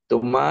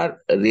তোমার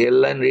রিয়েল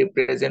লাইন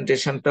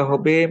রিপ্রেজেন্টেশনটা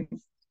হবে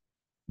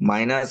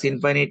minus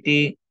infinity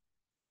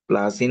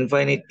plus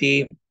infinity,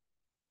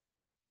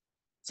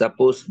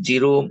 suppose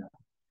zero,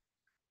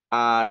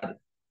 আর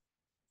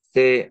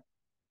সে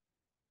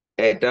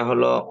এটা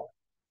হলো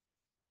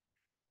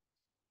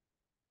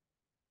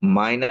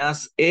মাইনাস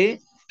এ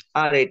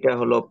আর এটা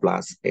হলো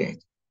প্লাস এ।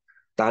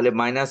 তাহলে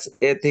মাইনাস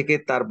এ থেকে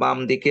তার বাম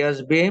দিকে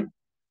আসবে,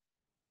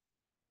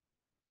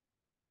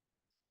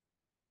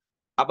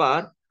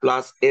 আবার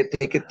প্লাস এ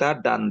থেকে তার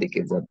ডান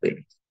দিকে যাবে।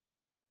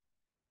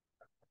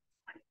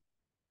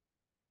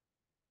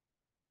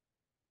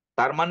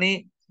 তার মানে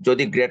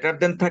যদি গ্রেটার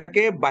দেন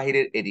থাকে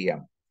বাহিরের এরিয়া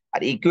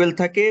আর ইকুয়াল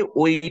থাকে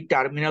ওই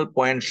টার্মিনাল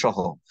পয়েন্ট সহ।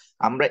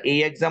 আমরা এই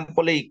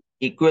এক্সাম্পলে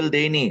ইকুয়াল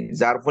দেইনি,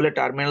 যার ফলে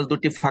টার্মিনাল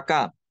দুটি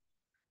ফাঁকা।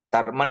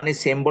 তার মানে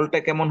সিম্বলটা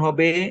কেমন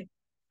হবে,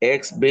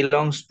 x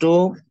belongs to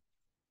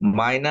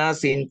minus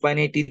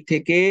infinity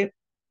থেকে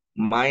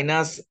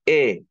মাইনাস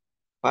এ,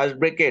 first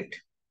bracket,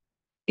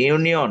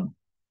 union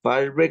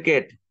first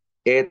bracket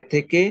এ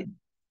থেকে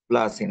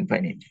প্লাস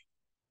ইনফিনিটি।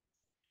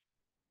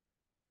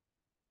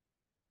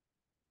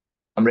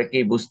 আমরা কি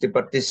বুঝতে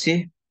পারতেছি?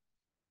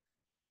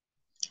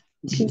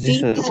 জি জি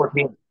স্যার। স্যার।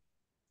 কঠিন,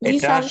 জি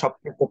এটা স্যার।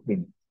 সবচেয়ে কঠিন,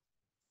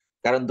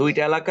 কারণ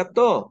দুইটা এলাকা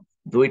তো,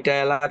 দুইটা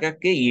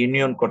এলাকাকে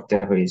ইউনিয়ন করতে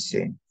হয়েছে।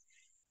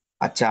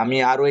 আচ্ছা, আমি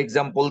আরো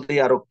এক্সাম্পল দিই,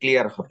 আরো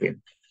ক্লিয়ার হবে।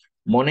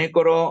 মনে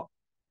করো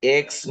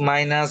এক্স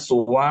মাইনাস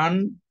ওয়ান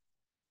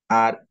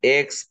আর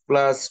x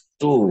plus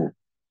two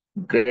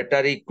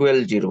greater equal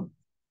zero.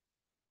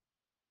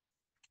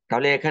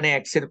 তাহলে এখানে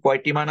এক্স এর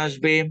কয়টি মান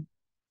আসবে?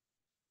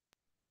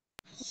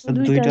 স্যার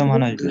দুইটা দুইটা আসবে।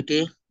 মান আসবে। দুইটি।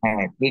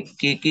 হ্যাঁ, কি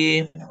কি কি?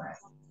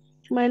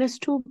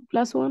 -2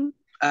 + 1।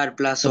 আর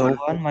প্লাস স্যার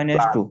ওয়ান। 1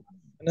 - 2।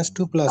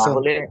 -2 + 1।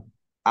 তাহলে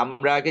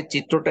আমরা আগে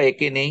চিত্রটা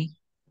এঁকে নেই।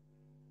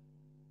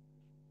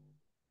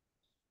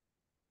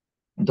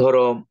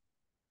 ধরো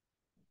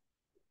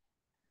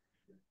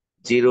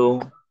 0,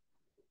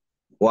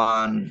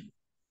 1,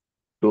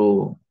 2,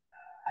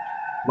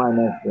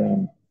 -1,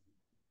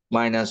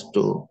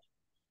 -2,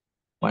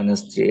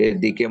 -3,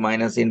 এদিকে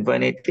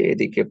 −∞,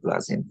 এদিকে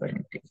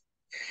 +∞।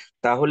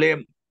 তাহলে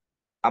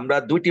আমরা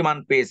দুইটি মান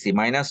পেয়েছি,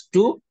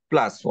 -2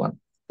 + 1।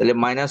 তাহলে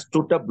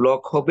 -2টা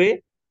ব্লক হবে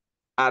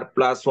আর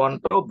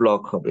 +1টাও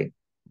ব্লক হবে।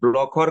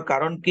 ব্লক হওয়ার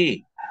কারণ কি?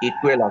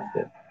 ইকুয়াল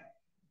আছে।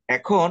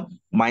 এখন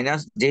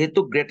যেহেতু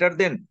গ্রেটার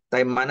দেন,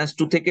 তাই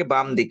 -2 থেকে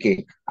বাম দিকে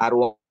আর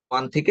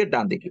 1 থেকে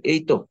ডান দিকে,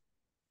 এই তো।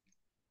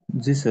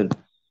 জি স্যার।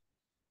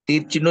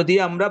 তীর চিহ্ন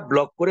দিয়ে আমরা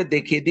ব্লক করে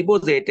দেখিয়ে দিব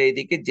যে এটা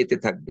এদিকে যেতে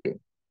থাকবে।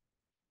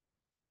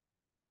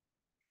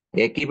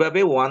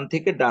 একইভাবে 1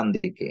 থেকে ডান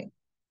দিকে।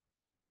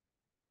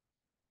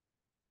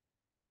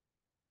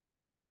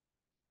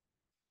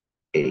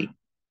 এই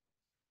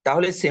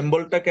তাহলে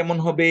সিম্বলটা কেমন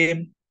হবে?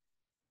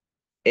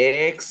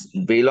 x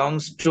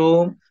belongs to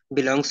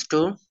belongs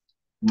to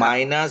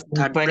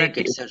third -∞,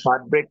 bracket sir.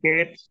 First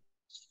bracket,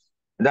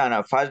 না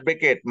ফার্স্ট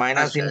ব্র্যাকেট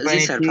জি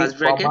sir, -∞, first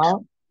bracket,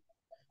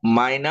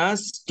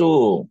 -2,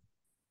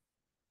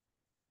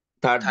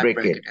 third third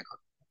bracket, bracket এখন।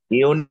 জি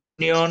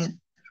union,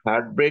 sir.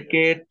 Third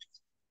bracket,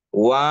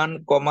 1,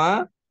 +∞,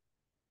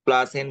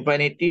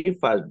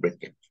 first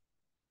bracket.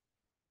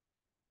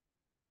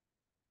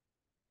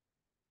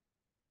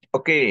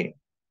 ওকে,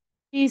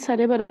 জি স্যার,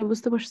 এবার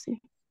বুঝতে পারছি।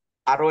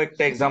 আরো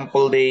একটা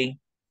এক্সাম্পল দেই।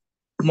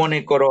 মনে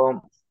করো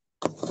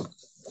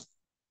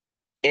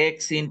x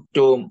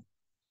into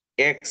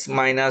x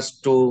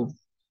 -2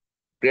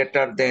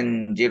 greater than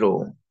 0,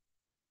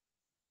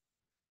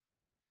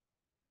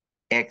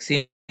 x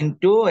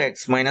into x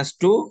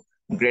 -2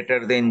 greater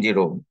than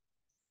 0।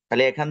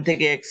 তাহলে এখান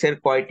থেকে x এর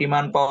কয়টি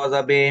মান পাওয়া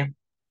যাবে?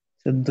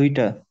 স্যার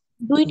 2টা।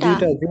 2টা।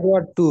 2টা, 0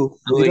 আর 2,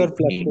 0 আর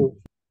দুইটি। +2।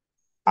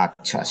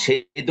 আচ্ছা,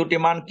 সেই দুটি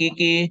মান কি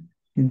কি?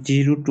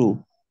 0 2।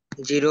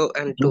 0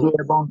 and 2। 0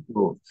 এবং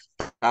 2।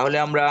 তাহলে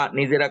আমরা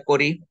নিজেরা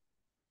করি,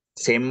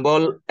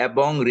 সিম্বল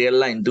এবং রিয়েল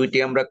লাইন দুইটি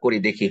আমরা করি,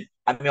 দেখি।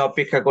 আমি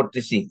অপেক্ষা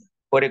করতেছি,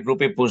 পরে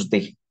গ্রুপে পুশ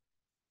দেখি।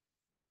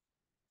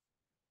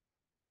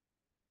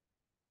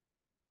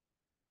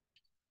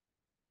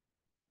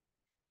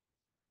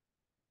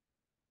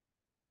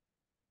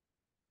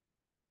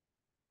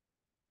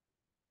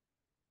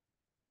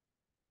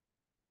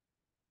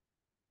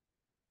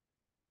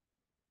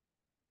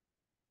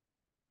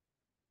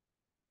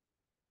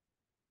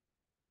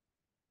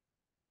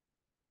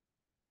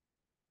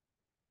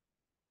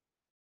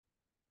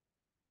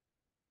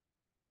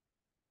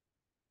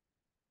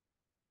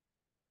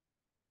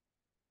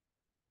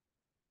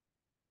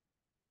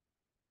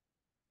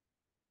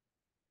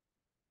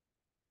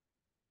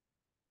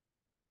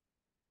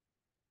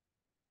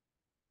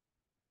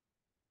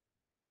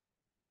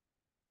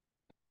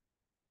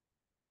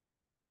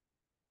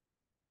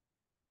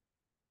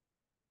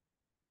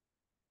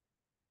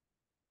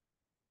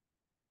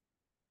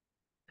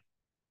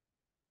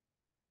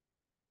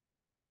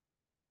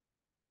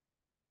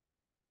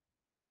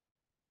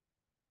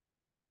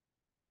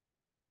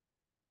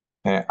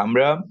 হ্যাঁ,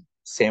 আমরা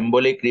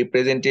সিম্বলিক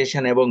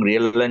রিপ্রেজেন্টেশন এবং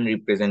রিয়েল লাইন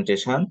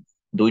রিপ্রেজেন্টেশন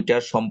দুইটা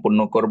সম্পূর্ণ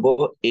করব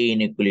এই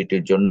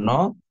ইনইকুয়ালিটির জন্য।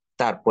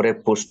 তারপরে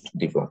পোস্ট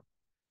দিব,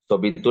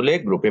 ছবি তুলে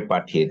গ্রুপে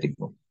পাঠিয়ে দিব।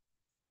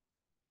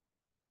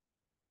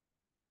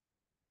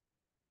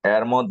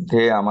 এর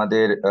মধ্যে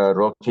আমাদের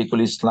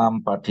রফিকুল ইসলাম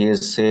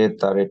পাঠিয়েছে,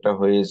 তার এটা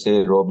হয়েছে,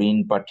 রবিন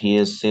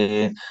পাঠিয়েছে,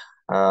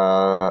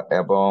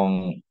 এবং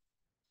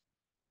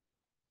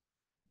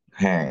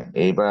হ্যাঁ,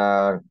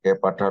 এইবার কে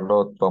পাঠালো?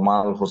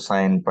 তমাল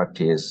হুসাইন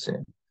পাঠিয়েছে,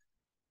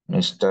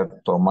 মিস্টার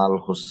তমাল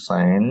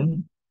হুসাইন।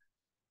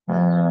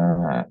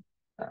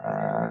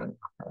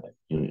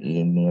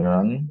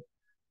 ইউনিয়ন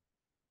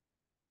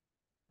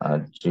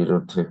 0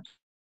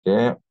 থেকে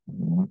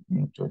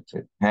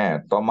হ্যাঁ,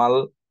 তমাল,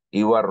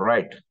 ইউ আর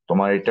রাইট,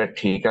 তোমার এটা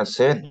ঠিক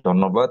আছে,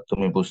 ধন্যবাদ,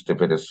 তুমি বুঝতে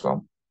পেরেছো।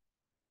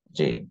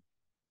 জি,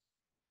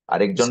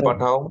 আরেকজন স্যার,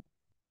 পাঠাও,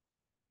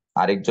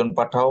 আরেকজন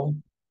পাঠাও।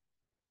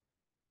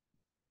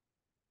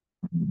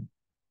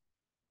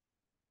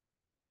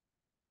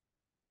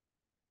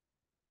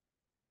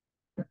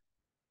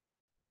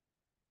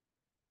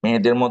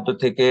 মেয়েদের মধ্য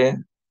থেকে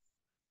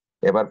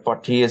এবার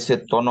পাঠিয়েছে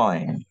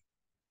তনয়।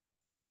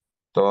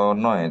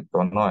 তনয়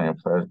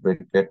ফার্স্ট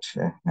ব্র্যাকেট,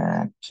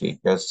 হ্যাঁ ঠিক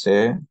আছে।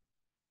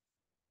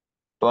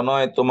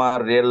 তনয়, তোমার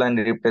রিয়েল লাইন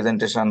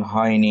রিপ্রেজেন্টেশন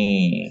হয়নি।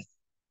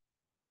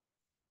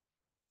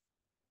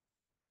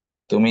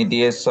 তুমি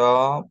দিয়েছ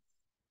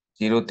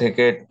 0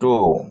 থেকে 2,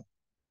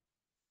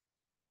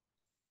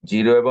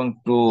 0 এবং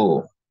 2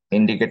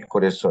 ইন্ডিকেট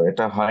করেছো,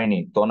 এটা হয়নি।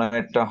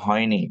 তনয়েরটা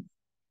হয়নি।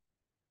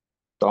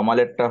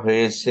 তমালেরটা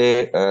হয়েছে,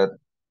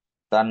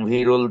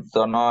 তানভীরুল,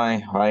 তনয়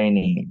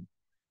হয়নি।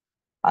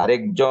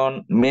 আরেকজন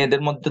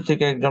মেয়েদের মধ্যে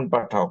থেকে একজন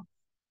পাঠাও।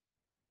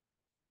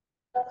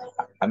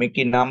 আমি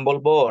কি নাম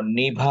বলবো?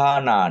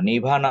 নিভানা,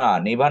 নিভানা,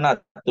 নিভানা,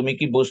 তুমি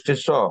কি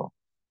বুঝতেছো?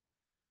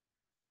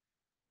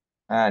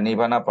 হ্যাঁ,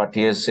 নিভানা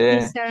পাঠিয়েছে।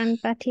 জি স্যার, আমি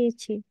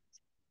পাঠিয়েছি।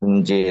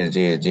 জি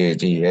জি জি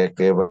জি,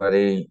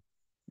 একেবারেই।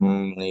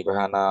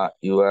 Nivana,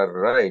 you R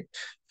right.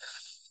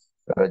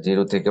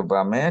 0 থেকে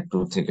বামে, 2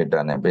 থেকে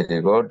ডানে, ভেরি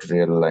গুড,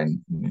 রিয়েল লাইন।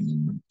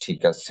 ঠিক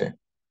আছে,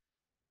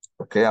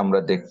 ওকে, আমরা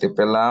দেখতে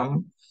পেলাম।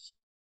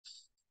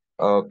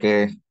 ওকে,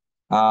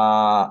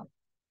 আহ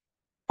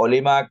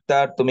অলিমা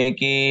আক্তার, তুমি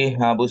কি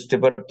বুঝতে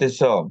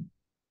পারতেছো?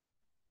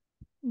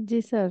 জি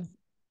স্যার।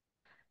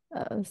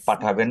 আহ, স-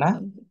 পাঠাবে না? আহ,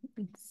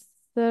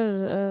 স্যার,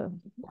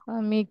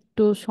 আমি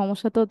একটু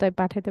সমস্যা তো, তাই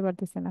পাঠাতে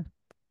পারতেছি না।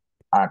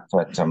 আচ্ছা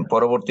আচ্ছা,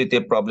 পরবর্তীতে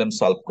প্রবলেম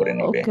সলভ করে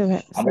নিবে। ওকে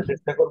ভাই আমরা স্যার।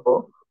 চেষ্টা করব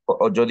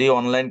যদি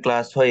অনলাইন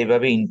ক্লাস হয়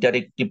এভাবে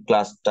ইন্টারেক্টিভ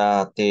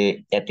ক্লাসটাতে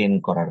অ্যাটেন্ড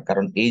করার,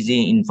 কারণ এই যে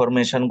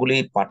ইনফরমেশন গুলি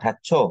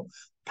পাঠাচ্ছ,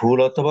 ভুল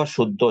অথবা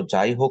শুদ্ধ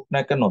যাই হোক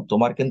না কেন,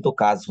 তোমার কিন্তু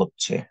কাজ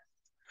হচ্ছে।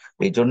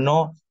 এই জন্য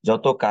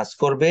যত কাজ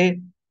করবে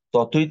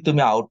ততই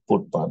তুমি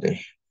আউটপুট পাবে।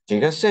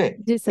 ঠিক আছে?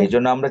 জি এই স্যার।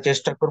 জন্য আমরা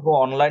চেষ্টা করব,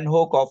 অনলাইন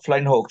হোক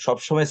অফলাইন হোক,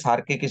 সবসময়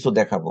স্যারকে কিছু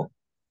দেখাবো।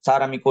 স্যার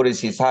আমি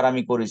করেছি, স্যার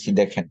আমি করেছি,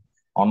 দেখেন।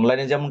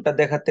 অনলাইনে যেমনটা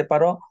দেখাতে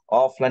পারো,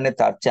 অফলাইনে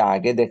তার চেয়ে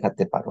আগে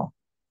দেখাতে পারো।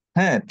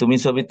 হ্যাঁ, তুমি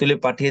ছবি তুলে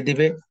পাঠিয়ে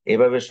দিবে,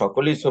 এভাবে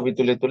সকলেই ছবি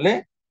তুলে তুলে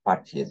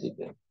পাঠিয়ে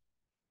দিবে।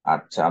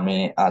 আচ্ছা, আমি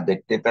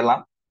দেখতে পেলাম।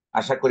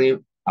 আশা করি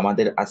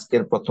আমাদের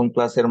আজকের প্রথম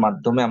ক্লাসের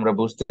মাধ্যমে আমরা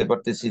বুঝতে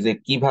পারতেছি যে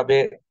কিভাবে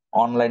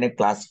অনলাইনে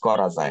ক্লাস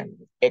করা যায়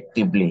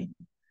অ্যাক্টিভলি।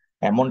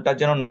 এমনটা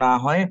যেন না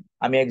হয়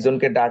আমি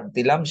একজনকে ডাক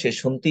দিলাম, সে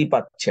শুনতেই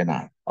পাচ্ছে না,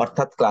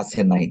 অর্থাৎ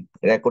ক্লাসে নাই,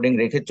 রেকর্ডিং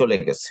রেখে চলে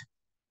গেছে।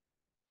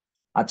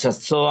 আচ্ছা,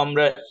 সো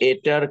আমরা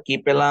এটার কি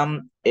পেলাম?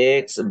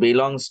 X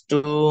belongs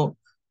to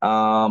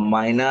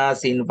minus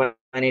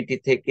infinity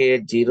থেকে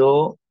 0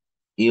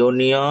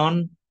 ইউনিয়ন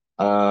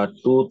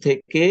 2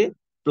 থেকে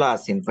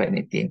প্লাস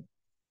ইনফিনিটি,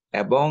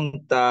 এবং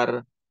তার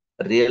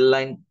রিয়েল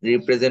লাইন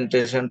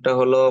রিপ্রেজেন্টেশনটা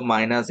হলো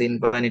মাইনাস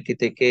ইনফিনিটি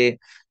থেকে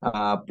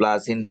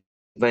প্লাস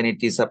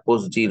ইনফিনিটি, সাপোজ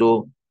 0,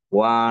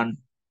 1,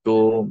 2,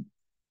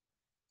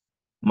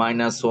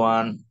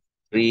 -1,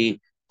 3।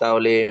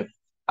 তাহলে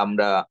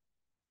আমরা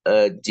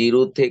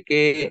 0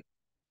 থেকে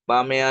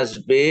বামে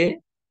আসবে,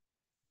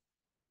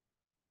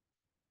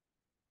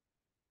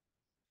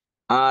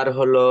 আর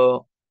হলো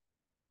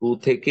 2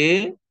 থেকে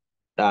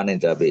ডানে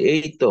যাবে,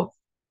 এই তো।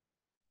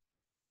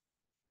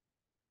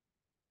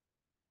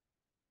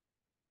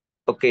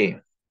 ওকে,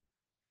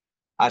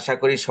 আশা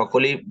করি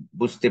সকলেই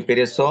বুঝতে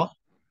পেরেছো।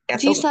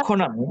 জি স্যার। এতক্ষণ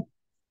আমি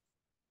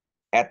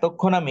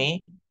এতক্ষণ আমি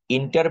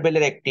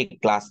ইন্টারভেলের একটি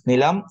ক্লাস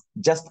নিলাম,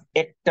 জাস্ট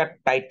একটা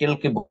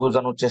টাইটেলকে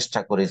বোঝানোর চেষ্টা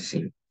করেছি।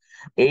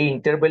 এই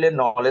ইন্টারভেলের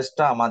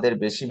নলেজটা আমাদের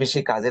বেশি বেশি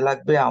কাজে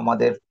লাগবে,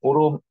 আমাদের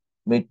পুরো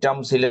মিড টার্ম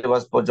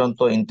সিলেবাস পর্যন্ত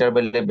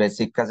ইন্টারভেলে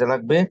বেসিক কাজে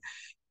লাগবে।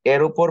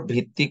 এর উপর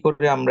ভিত্তি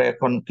করে আমরা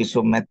এখন কিছু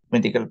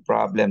ম্যাথমেটিক্যাল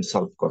প্রবলেম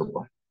সলভ করব।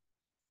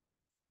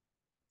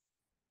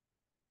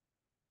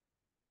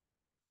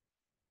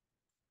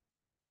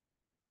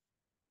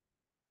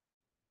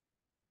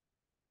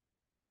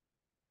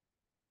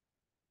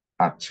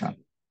 আচ্ছা,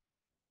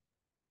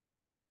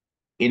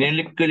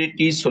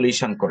 ইনইকুয়ালিটি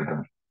সলিউশন করব।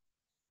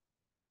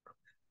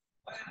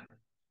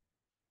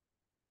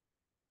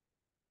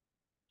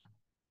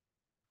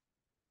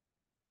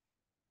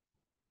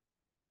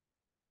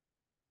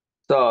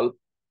 Solve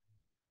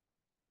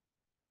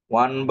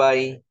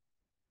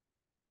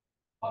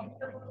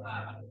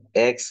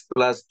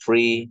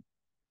 1/x+3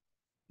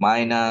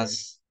 minus,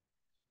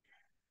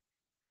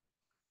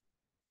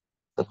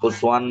 suppose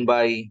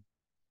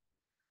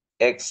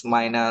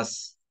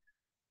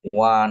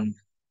 1/x-1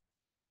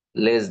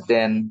 less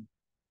than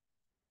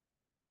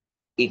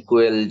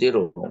equal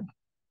 0।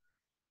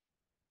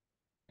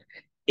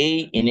 এই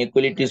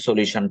ইনইকুয়ালিটি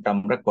সলিউশনটা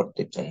আমরা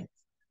করতে চাই।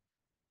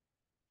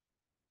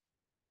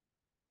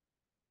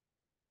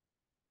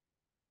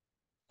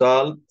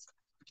 Solve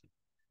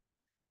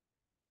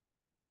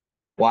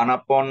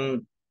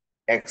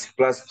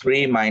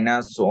 1/x+3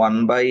 minus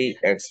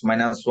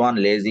 1/x-1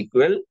 less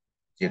equal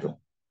 0।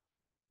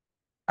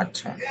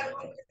 আচ্ছা,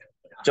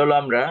 চলো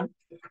আমরা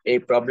এই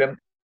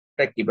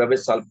প্রবলেমটা কিভাবে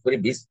সলভ করি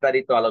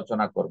বিস্তারিত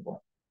আলোচনা করব।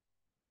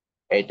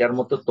 এটার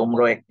মতো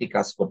তোমরা একটি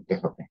কাজ করতে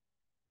হবে।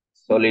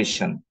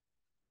 Solution,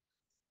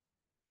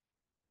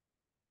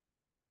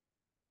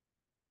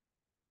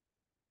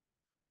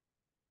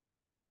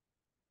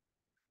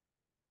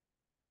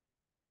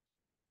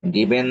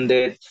 given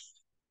that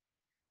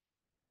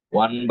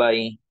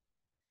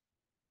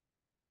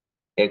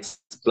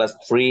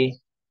 1/x+3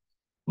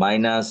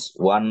 minus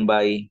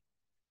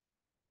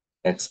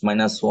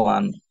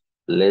 1/x-1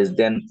 less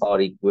than or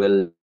equal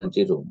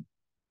 0,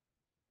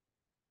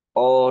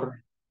 or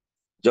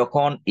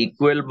যখন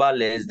ইকুয়াল বা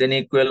less than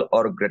equal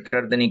or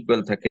greater than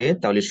equal থাকে,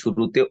 তাহলে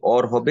শুরুতে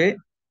অর হবে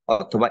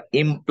অথবা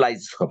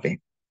ইমপ্লাইজ হবে।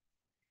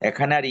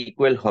 এখানে আর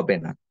ইকুয়াল হবে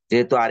না,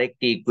 যেহেতু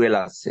আরেকটি ইকুয়াল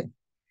আছে।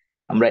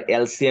 আমরা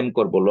এলসিএম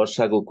করব,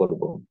 লসাগু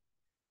করব।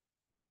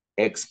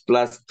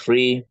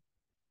 x+3,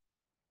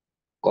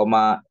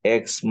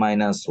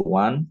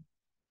 x-1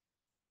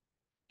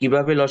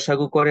 কিভাবে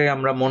লসাগু করে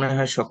আমরা মনে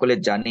হয় সকলে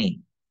জানি,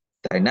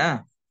 তাই না?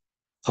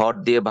 হর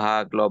দিয়ে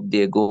ভাগ, লব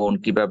দিয়ে গুণ,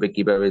 কিভাবে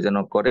কিভাবে যেন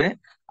করে।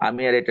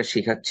 আমি আর এটা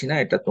শিখাচ্ছি না,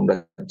 এটা তোমরা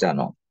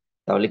জানো।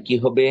 তাহলে কি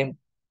হবে?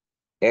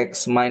 X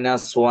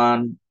minus one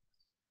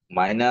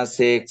minus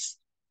x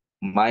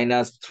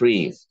minus three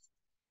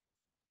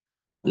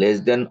less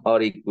than or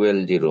equal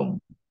zero,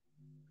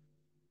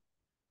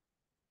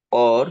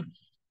 or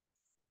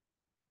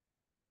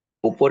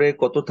উপরে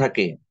কত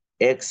থাকে?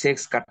 এক্স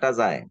এক্স কাটা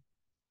যায়,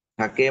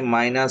 থাকে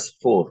মাইনাস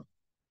ফোর,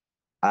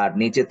 আর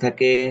নিচে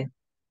থাকে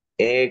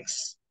এক্স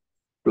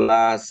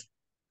প্লাস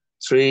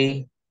থ্রি,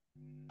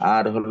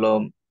 আর হলো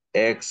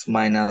x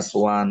minus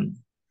one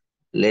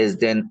less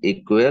than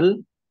equal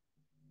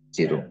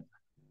zero.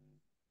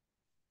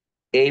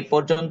 এই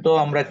পর্যন্ত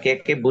আমরা কে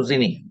কে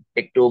বুঝিনি?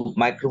 একটু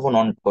মাইক্রোফোন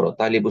অন করো,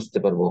 তাহলে বুঝতে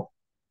পারবো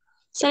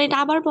স্যার এটা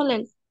আবার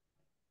বলেন।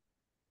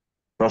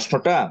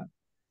 প্রশ্নটা।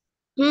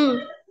 হুম।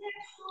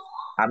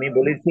 আমি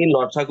বলেছি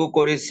লসাগু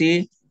করেছি,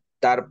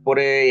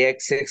 তারপরে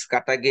এক্স এক্স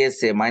কাটা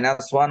গিয়েছে,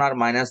 মাইনাস ওয়ান আর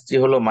মাইনাস থ্রি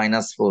হলো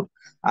মাইনাস ফোর।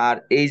 আর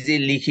এই যে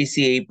লিখেছি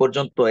এই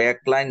পর্যন্ত, এক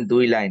লাইন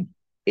দুই লাইন,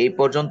 এই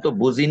পর্যন্ত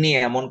বুঝিনি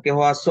এমন কেউ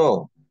আছো?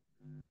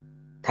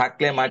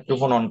 থাকলে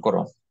মাইক্রোফোন অন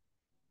করো।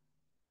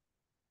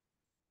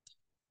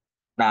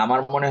 না,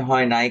 আমার মনে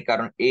হয় নাই,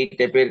 কারণ এই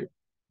টাইপের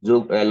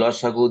যোগ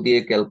লসাগু দিয়ে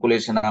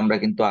ক্যালকুলেশন আমরা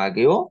কিন্তু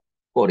আগেও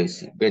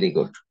করেছি। Very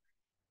good.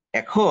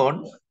 এখন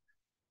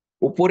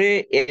উপরে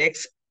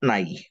এক্স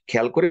নাই,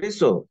 খেয়াল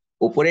করেছো?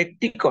 উপরে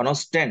একটি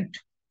কনস্ট্যান্ট,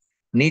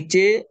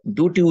 নিচে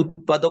দুটি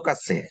উৎপাদক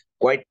আছে।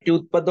 কয়টি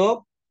উৎপাদক?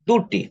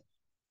 দুটি।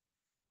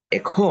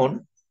 এখন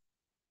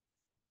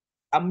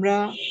আমরা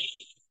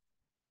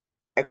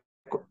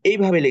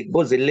এইভাবে লিখবো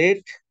যে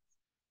let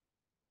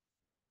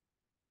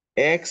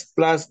x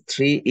plus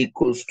three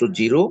equals to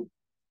zero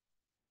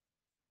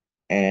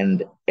and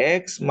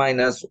x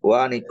minus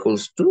 1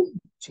 equals to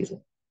 0.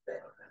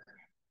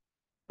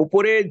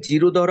 উপরে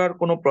জিরো ধরার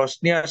কোনো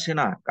প্রশ্নই আসে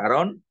না,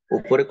 কারণ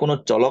উপরে কোনো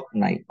চলক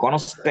নাই,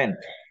 কনস্ট্যান্ট।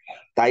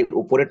 তাই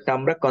উপরেরটা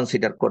আমরা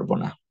কনসিডার করব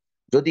না।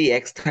 যদি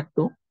এক্স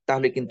থাকতো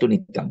তাহলে কিন্তু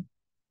নিতাম।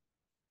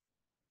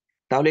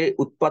 তাহলে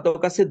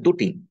উৎপাদক আছে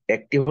দুটি,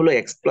 একটি হলো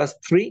এক্স প্লাস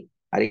থ্রি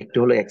আর একটি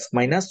হলো এক্স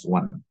মাইনাস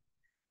ওয়ান।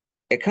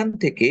 এখান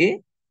থেকে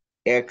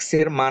এক্স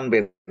এর মান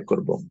বের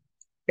করব।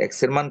 এক্স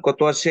এর মান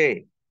কত আসে?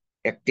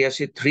 একটি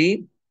আসে থ্রি,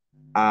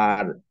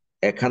 আর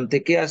এখান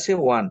থেকে আসে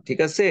ওয়ান, ঠিক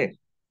আছে?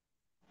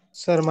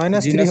 স্যার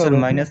মাইনাস জি না থ্রি স্যার, হবে।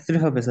 -3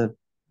 হবে স্যার।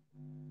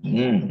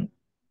 হুম,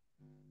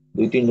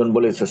 দুই তিনজন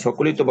বলেছে,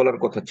 সকলেই তো বলার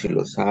কথা ছিল,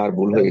 স্যার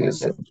ভুল হয়ে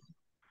গেছে।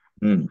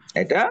 হুম,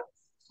 এটা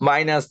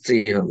মাইনাস থ্রি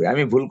হবে,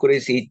 আমি ভুল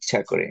করেছি ইচ্ছা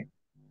করে।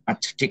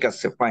 আচ্ছা ঠিক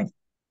আছে, ফাইন।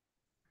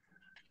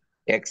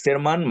 এক্স এর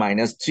মান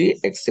মাইনাস থ্রি,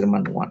 এক্স এর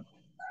মান ওয়ান।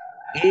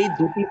 এই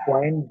দুটি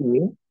পয়েন্ট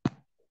দিয়ে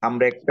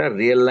আমরা একটা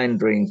রিয়েল লাইন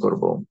ড্রয়িং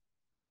করব,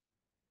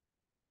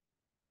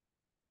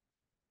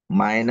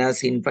 মাইনাস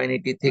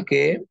ইনফাইনিটি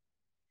থেকে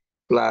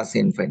প্লাস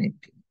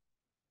ইনফাইনিটি।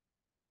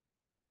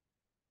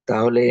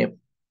 তাহলে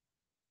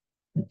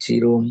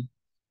zero,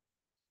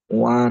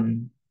 one,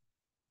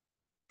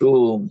 two,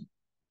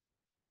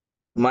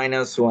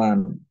 minus one,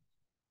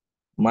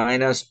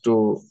 minus two,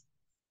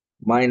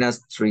 minus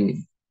three.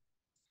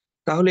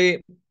 তাহলে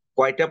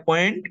কয়টা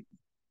পয়েন্ট?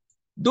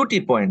 দুটি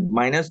পয়েন্ট,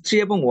 মাইনাস থ্রি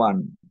এবং ওয়ান।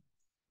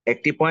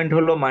 একটি পয়েন্ট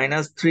হলো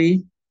মাইনাস থ্রি,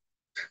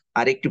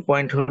 আর একটি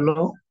পয়েন্ট হলো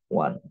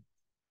ওয়ান,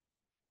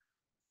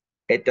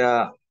 এটা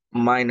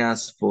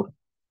মাইনাস ফোর।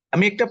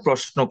 আমি একটা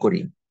প্রশ্ন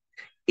করি,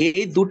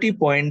 এই দুটি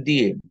পয়েন্ট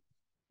দিয়ে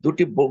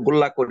দুটি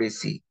গোলা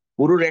করেছি,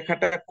 পুরো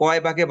রেখাটা কয়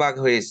ভাগে ভাগ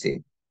হয়েছে?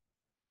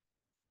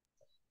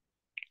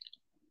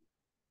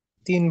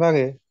 তিন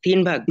ভাগে। তিন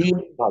ভাগ। তিন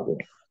ভাগে।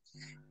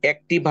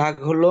 একটি ভাগ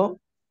হলো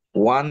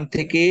ওয়ান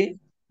থেকে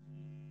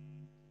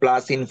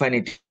প্লাস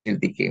ইনফিনিটির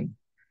দিকে,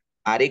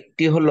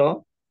 আরেকটি হলো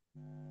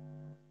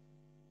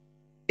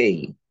এই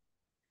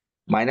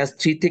মাইনাস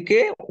থ্রি থেকে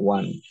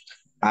ওয়ান,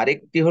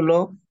 আরেকটি হলো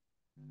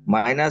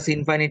মাইনাস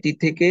ইনফিনিটি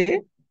থেকে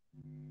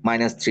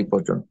মাইনাস থ্রি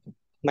পর্যন্ত।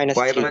 মাইনাস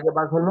কয় থ্রি। ভাগে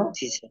ভাগ হলো?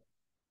 জি স্যার,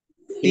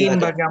 তিন তিন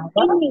ভাগে। ভাগে আমরা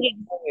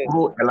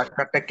পুরো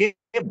এলাকাটাকে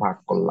ভাগ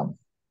করলাম।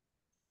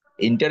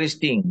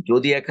 ইন্টারেস্টিং,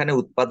 যদি এখানে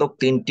উৎপাদক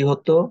তিনটি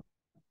হতো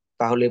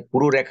তাহলে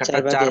পুরো রেখাটা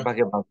চার চার ভাগে,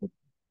 ভাগে ভাগ হতো।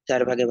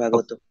 চার ভাগে ভাগ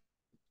হতো।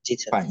 জি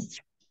স্যার। ফাইন,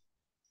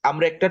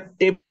 আমরা একটা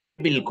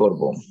টেবিল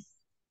করব।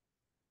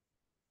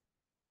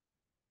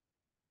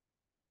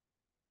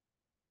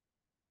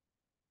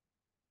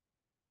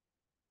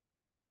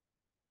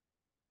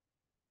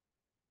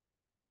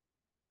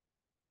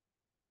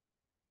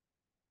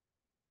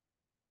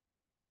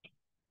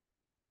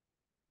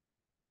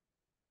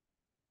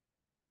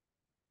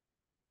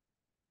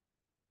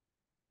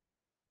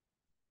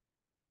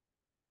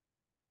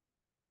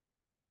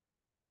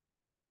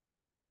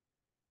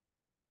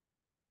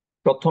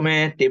 প্রথমে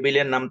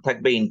টেবিলের নাম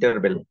থাকবে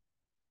ইন্টারভেল।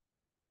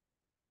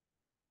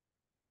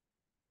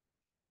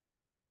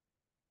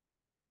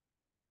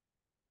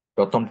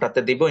 প্রথমটাতে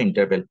দিব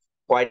ইন্টারভেল।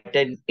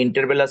 কয়টা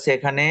ইন্টারভেল আছে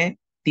এখানে?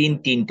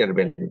 তিনটি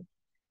ইন্টারভেল।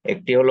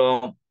 একটি হলো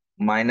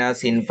মাইনাস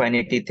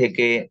ইনফিনিটি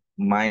থেকে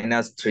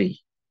মাইনাস থ্রি,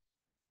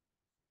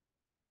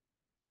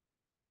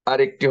 আর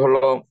একটি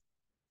হলো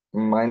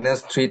মাইনাস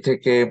থ্রি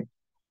থেকে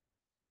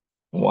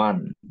ওয়ান,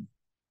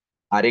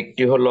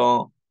 আরেকটি হলো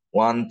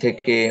ওয়ান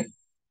থেকে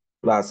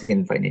প্লাস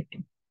ইনফিনিটি।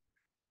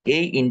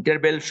 এই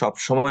ইন্টারভেল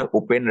সবসময়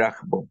ওপেন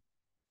রাখবো,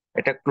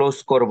 এটা ক্লোজ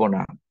করব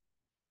না।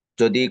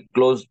 যদি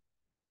ক্লোজ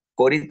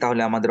করি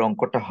তাহলে আমাদের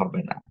অঙ্কটা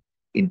হবে না।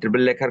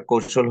 ইন্টারভেল লেখার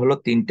কৌশল হলো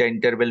 3টা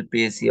ইন্টারভেল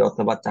পেয়েছি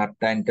অথবা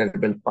 4টা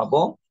ইন্টারভেল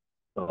পাবো,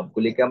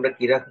 সবগুলিকে আমরা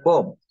কি রাখবো?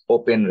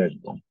 ওপেন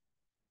রাখবো।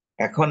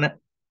 এখন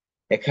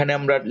এখানে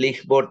আমরা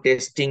লিখবো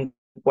টেস্টিং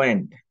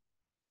পয়েন্ট।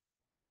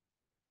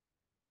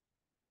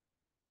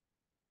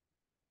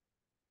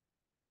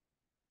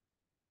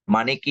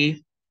 মানে কি?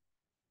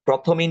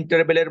 প্রথম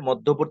ইন্টারভেলের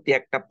মধ্যবর্তী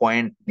একটা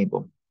পয়েন্ট নিব।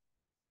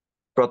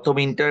 প্রথম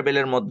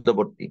ইন্টারভেলের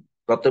মধ্যবর্তী,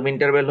 প্রথম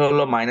ইন্টারভেল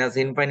হলো -∞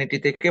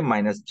 থেকে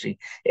 -3,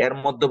 এর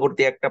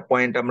মধ্যবর্তী একটা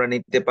পয়েন্ট আমরা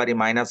নিতে পারি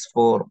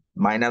 -4,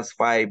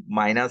 -5,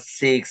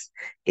 -6,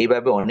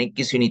 এইভাবে অনেক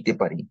কিছু নিতে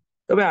পারি।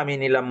 তবে আমি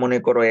নিলাম, মনে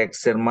করো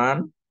এক্স এর মান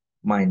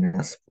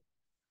মাইনাস,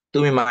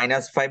 তুমি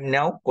 -5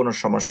 নাও, কোনো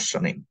সমস্যা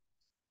নেই।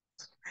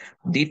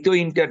 দ্বিতীয়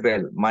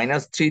ইন্টারভেল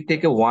 -3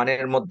 থেকে 1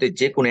 এর মধ্যে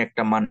যে কোনো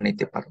একটা মান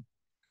নিতে পারো।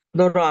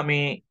 ধরো আমি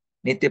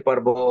নিতে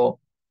পারবো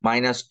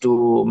 -2,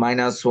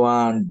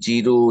 -1,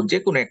 0, যে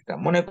কোনো একটা,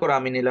 মনে করো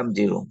আমি নিলাম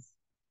 0,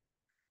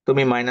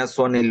 তুমি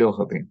 -1 নিলেও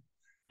হবে।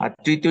 আর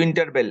তৃতীয়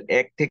ইন্টারভেল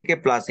 1 থেকে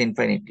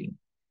 +∞,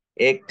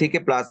 1 থেকে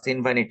 +∞,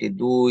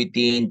 2,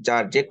 3,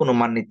 4 যে কোনো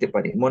মান নিতে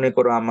পারি। মনে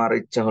করো আমার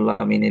ইচ্ছা হলো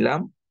আমি নিলাম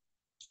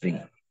 3।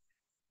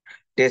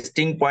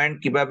 টেস্টিং পয়েন্ট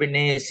কিভাবে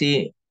নিয়েছি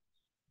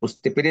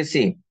বুঝতে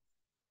পেরেছি?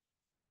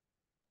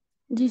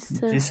 জি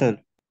স্যার। জি স্যার।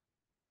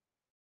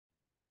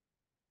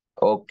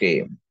 ওকে,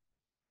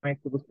 আমি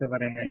একটু বুঝতে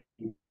পারি না।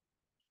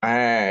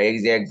 হ্যাঁ, এই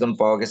যে একজন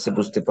পাওয়া গেছে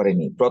বুঝতে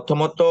পারেনি।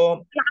 প্রথমত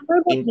আবার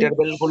বলেন।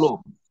 ইন্টারভেল গুলো,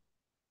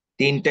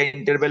 3টা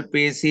ইন্টারভেল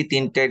পেয়েছি,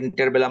 3টা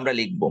ইন্টারভেল আমরা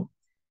লিখবো।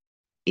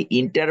 এই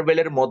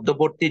ইন্টারভেলের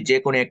মধ্যবর্তী যে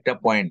কোনো একটা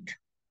পয়েন্ট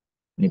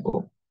নিব।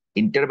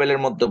 ইন্টারভেলের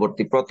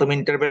মধ্যবর্তী প্রথম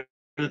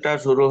ইন্টারভেলটা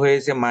শুরু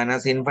হয়েছে -∞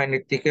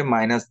 থেকে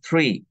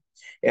 -3,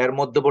 এর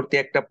মধ্যবর্তী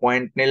একটা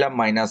পয়েন্ট নিলাম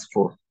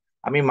 -4।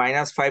 আমি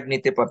 -5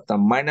 নিতে পারতাম,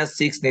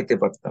 -6 নিতে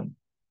পারতাম।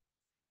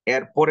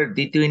 এরপরের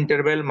দ্বিতীয়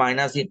ইন্টারভেল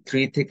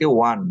 -3 থেকে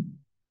 1,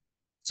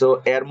 সো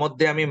এর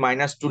মধ্যে আমি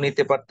 -2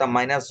 নিতে পারতাম,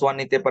 -1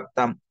 নিতে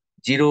পারতাম,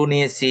 0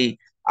 নিয়েছি।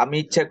 আমি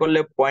ইচ্ছা করলে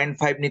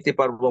 0.5 নিতে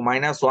পারবো,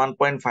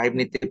 -1.5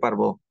 নিতে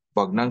পারবো,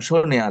 ভগ্নাংশ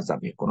নেওয়া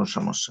যাবে, কোনো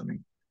সমস্যা নেই।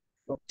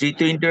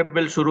 তৃতীয়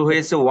ইন্টারভেল শুরু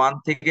হয়েছে 1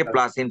 থেকে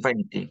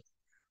 +∞,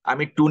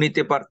 আমি 2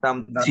 নিতে পারতাম,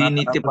 না 3 না না,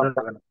 নিতে বোঝা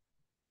যাবে না।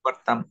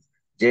 পারতাম,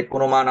 যে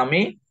কোনো মান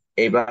আমি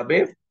এইভাবে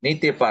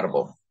নিতে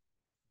পারবো।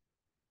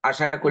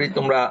 আশা করি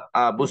তোমরা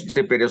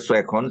বুঝতে পেরেছো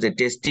এখন যে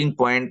টেস্টিং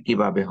পয়েন্ট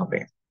কিভাবে হবে।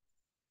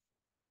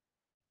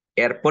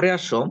 এরপরে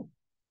আসো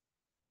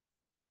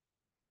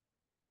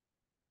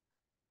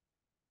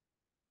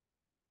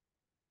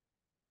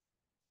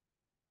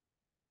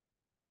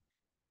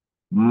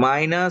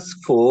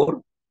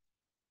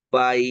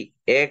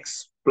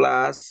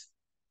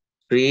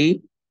 -4/x+3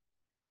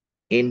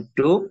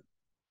 ইন্টু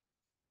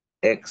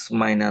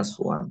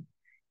x-1।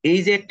 এই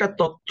যে একটা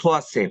তথ্য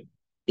আছে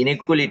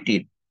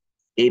ইনইকুয়ালিটির,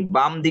 এই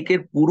বাম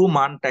দিকের পুরো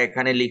মানটা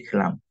এখানে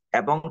লিখলাম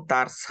এবং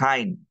তার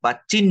সাইন বা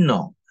চিহ্ন,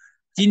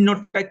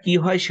 চিহ্নটা কি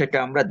হয় সেটা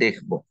আমরা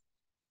দেখব।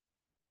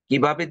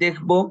 কিভাবে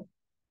দেখব?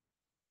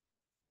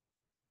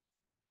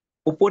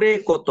 উপরে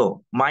কত?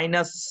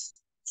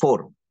 -4,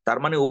 তার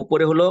মানে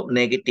উপরে হলো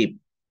নেগেটিভ।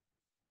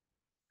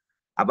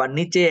 আবার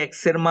নিচে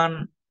এক্স এর মান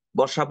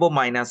বসাবো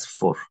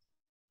 -4,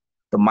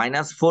 তো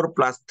 -4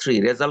 + 3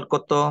 রেজাল্ট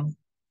কত?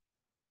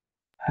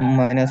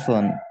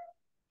 -1।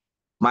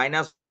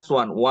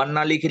 -1, 1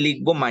 না লিখে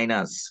লিখবো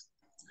মাইনাস।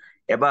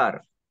 এবার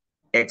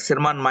এক্স এর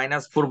মান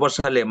 -4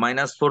 বসালে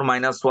 -4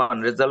 -1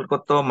 রেজাল্ট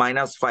কত?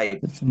 -5,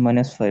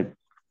 -5।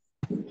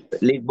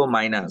 লিখবো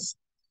মাইনাস।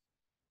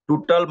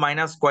 টোটাল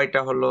মাইনাস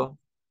কয়টা হলো?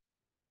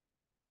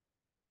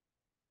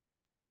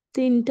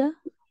 3টা।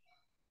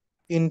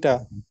 3টা।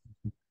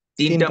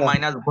 তিনটা 3টা।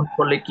 মাইনাস গুণ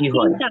করলে কি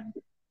হয়? 3টা।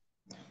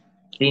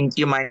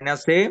 3টি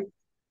মাইনাসে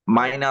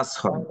মাইনাস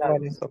হয়।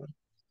 মাইনাস হবে।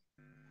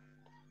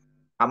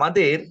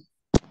 আমাদের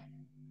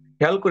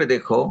খেয়াল করে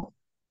দেখো,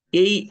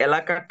 এই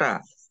এলাকাটা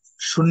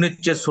শূন্যের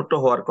চেয়ে ছোট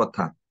হওয়ার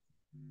কথা।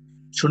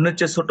 শূন্যের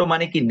চেয়ে ছোট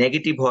মানে কি?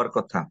 নেগেটিভ হওয়ার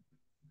কথা।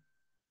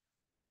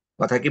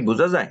 কথা কি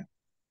বোঝা যায়?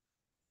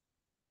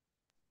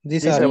 জি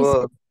জি স্যার। স্যার। জি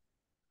স্যার।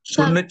 স্যার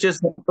শূন্যের চেয়ে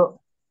ছোট,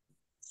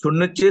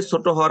 শূন্যের চেয়ে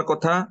ছোট হওয়ার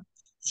কথা।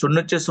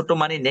 শূন্যের চেয়ে ছোট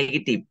মানে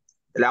নেগেটিভ।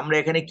 তাহলে আমরা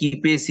এখানে কি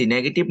পেয়েছি?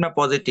 নেগেটিভ না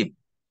positive?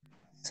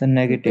 Sir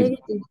negative.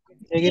 Negative.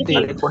 Negative.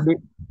 তাহলে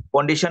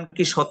কন্ডিশন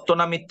কি সত্য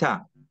না মিথ্যা?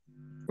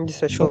 জি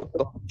স্যার, সত্য।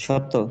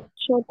 সত্য।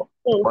 সত্য।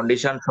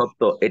 কন্ডিশন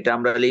সত্য, এটা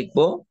আমরা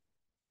লিখবো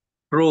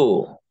ট্রু।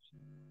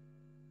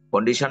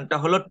 কন্ডিশনটা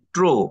হলো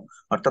ট্রু,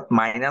 অর্থাৎ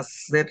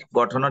মাইনাসের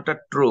ঘটনাটা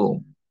ট্রু।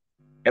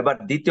 এবার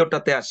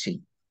দ্বিতীয়টাতে আসি।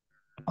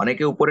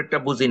 অনেকে উপরেরটা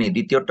বুঝিনি,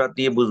 দ্বিতীয়টা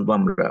দিয়ে বুঝবো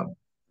আমরা।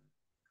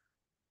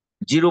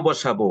 0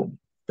 বসাবো,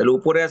 তাহলে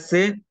উপরে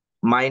আছে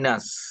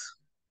মাইনাস,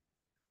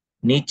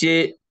 নিচে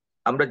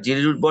আমরা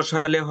 0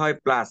 বসালে হয়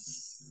প্লাস,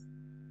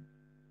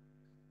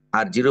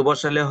 আর 0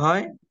 বসালে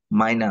হয়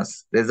মাইনাস।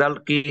 রেজাল্ট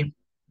কি?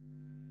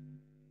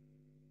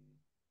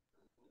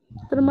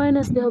 তার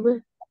মাইনাস দিয়ে হবে।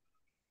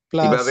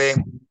 প্লাস। কিভাবে?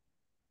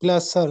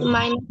 Plus sir.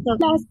 মাইনাস হবে।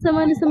 প্লাস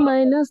মাইনাস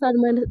মাইনাস আর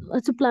মাইনাস,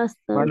 আচ্ছা প্লাস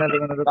স্যার। মাইনাস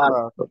মানে তো Plus।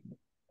 প্লাস হবে।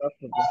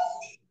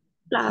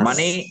 প্লাস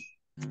মানে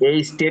এই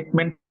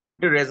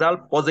স্টেটমেন্টের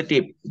রেজাল্ট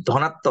পজিটিভ,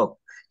 ধনাত্মক,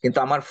 কিন্তু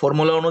আমার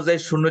ফর্মুলা অনুযায়ী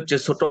শূন্যের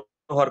চেয়ে ছোট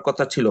হওয়ার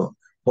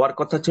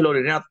কথা ছিল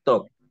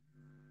ঋণাত্মক,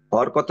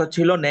 হওয়ার কথা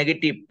ছিল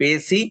নেগেটিভ,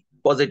 পেয়েছি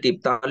পজিটিভ,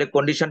 তাহলে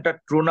কন্ডিশনটা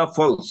ট্রু না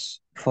ফলস?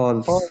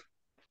 ফলস।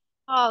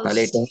 ফলস।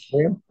 তাহলে এটা হচ্ছে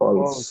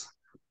ফলস। False।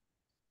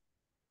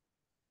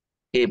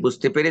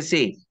 বুঝতে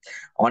পেরেছি।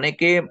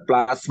 অনেকে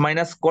প্লাস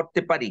মাইনাস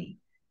করতে পারি,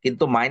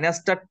 কিন্তু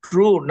মাইনাসটা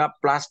ট্রু না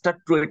প্লাসটা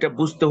ট্রু এটা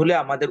বুঝতে হলে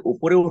আমাদের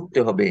উপরে উঠতে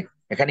হবে।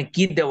 এখানে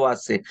কি দেওয়া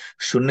আছে,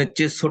 শূন্যের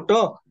চেয়ে ছোট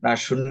না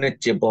শূন্যের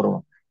চেয়ে বড়,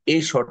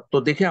 এই শর্ত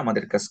দেখে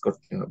আমাদের কাজ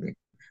করতে হবে।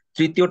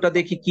 তৃতীয়টা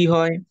দেখি কি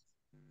হয়।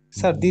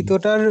 স্যার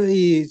দ্বিতীয়টার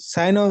এই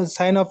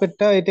সাইন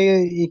অফেরটা এটা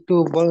একটু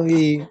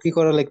কি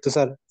করা লাগতো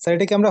স্যার? স্যার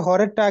এটা কি আমরা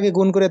হরেরটা আগে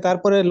গুণ করে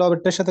তারপরে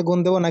লবেরটার সাথে গুণ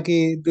দেবো, নাকি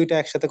দুইটা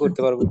একসাথে করতে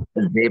পারবো?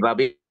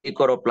 যেভাবে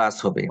করো প্লাস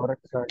হবে।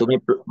 আরেকটা তুমি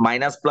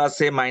মাইনাস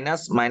প্লাসে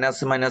মাইনাস,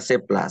 মাইনাসে মাইনাসে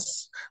প্লাস,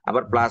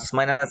 আবার প্লাস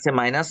মাইনাসে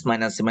মাইনাস,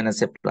 মাইনাসে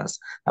মাইনাসে প্লাস,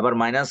 আবার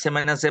মাইনাসে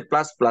মাইনাসে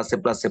প্লাস, প্লাসে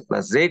প্লাসে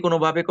প্লাস, যে কোনো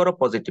ভাবে করো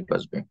পজিটিভ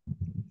আসবে।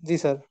 জি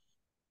স্যার।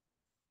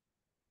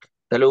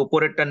 তাহলে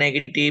উপরেরটা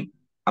নেগেটিভ,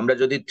 আমরা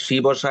যদি 3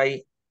 বসাই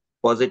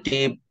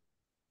পজিটিভ,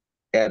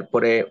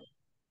 এরপরে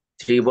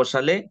 3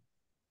 বসালে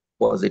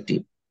পজিটিভ,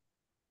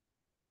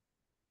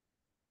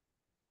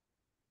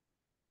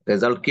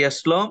 রেজাল্ট কি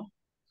আসলো?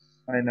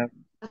 মাইনাস।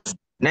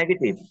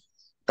 নেগেটিভ।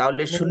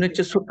 তাহলে শূন্যের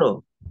চেয়ে ছোট,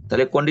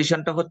 তাহলে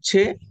কন্ডিশনটা হচ্ছে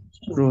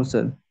ট্রু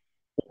স্যার।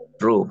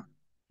 ট্রু।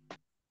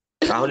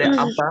 তাহলে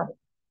আমরা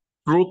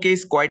ট্রু কেস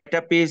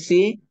কয়টা পেয়েছি?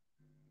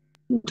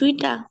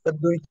 দুইটা।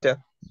 দুইটা।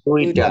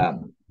 দুইটা।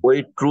 ওই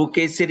ট্রু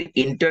কেসের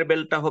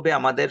ইন্টারভেলটা হবে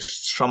আমাদের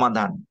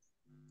সমাধান,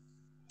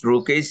 ট্রু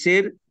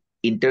কেসের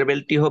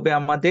ইন্টারভেলটি হবে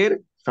আমাদের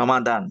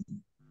সমাধান।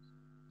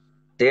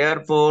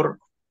 therefore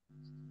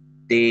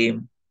the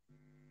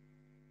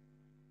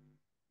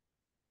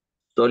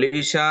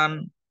solution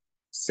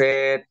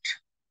set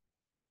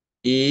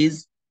is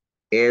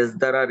s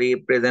দ্বারা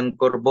রিপ্রেজেন্ট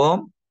করব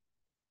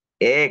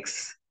x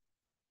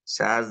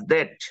such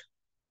that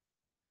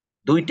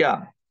দুইটা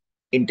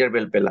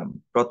ইন্টারভেল পেলাম,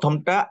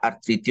 প্রথমটা আর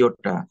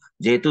তৃতীয়টা,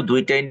 যেহেতু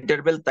দুইটা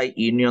ইন্টারভেল তাই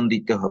ইউনিয়ন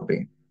দিতে হবে।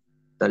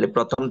 তাহলে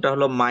প্রথমটা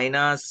হলো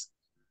মাইনাস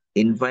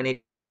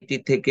ইনফিনিটি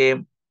থেকে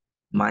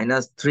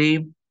 -3,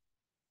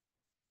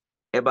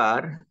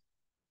 এবার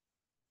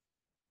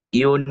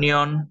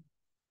ইউনিয়ন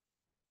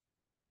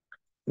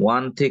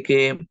 1 থেকে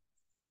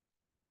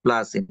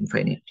প্লাস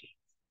ইনফিনিটি।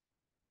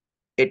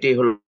 এটি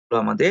হলো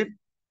আমাদের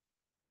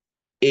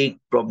এই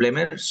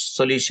প্রবলেমের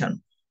সলিউশন।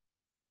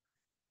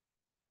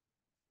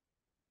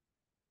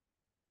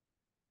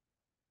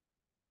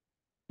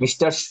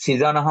 মিস্টার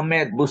সিজান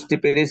আহমেদ, বুঝতে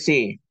পেরেছি?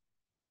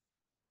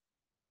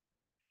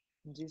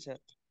 জি স্যার।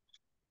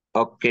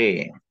 ওকে,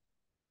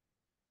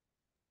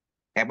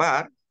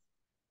 এবার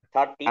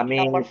স্যার 3 আমি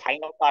নাম্বার সাইন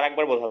অফ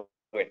আরেকবার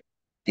বোঝাবেন।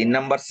 3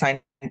 নাম্বার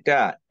সাইনটা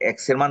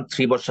এক্স এর মান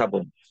 3 বসাবো।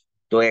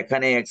 তো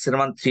এখানে এক্স এর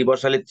মান 3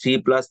 বসালে 3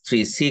 প্লাস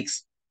 3 6,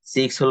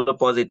 6 হলো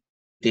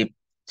পজিটিভ,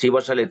 3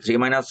 বসালে 3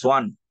 মাইনাস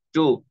 1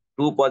 2,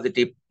 2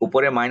 পজিটিভ,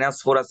 উপরে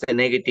 -4 আছে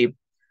নেগেটিভ,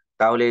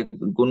 তাহলে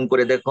গুণ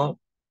করে দেখো,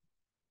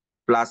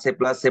 প্লাসে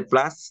প্লাসে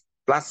প্লাস,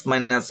 প্লাস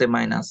মাইনাসে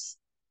মাইনাস,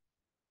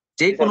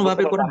 যে জি স্যার কোনো বুঝতে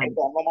ভাবে পারছি, করে আমি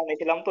একটু অন্য মান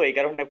নিয়েছিলাম তো এই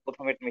কারণে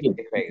প্রথমে জি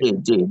মিস্টেক হয়ে জি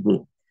গেছে। জি জি।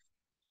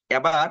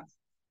 এবার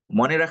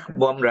মনে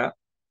রাখবো আমরা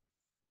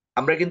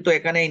আমরা কিন্তু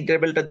এখানে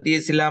ইন্টারভেলটা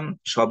দিয়েছিলাম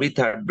সবই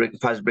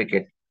ফার্স্ট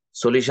ব্রেকেট,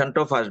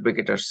 সলিউশনটাও ফার্স্ট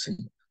ব্রেকেট আসছে।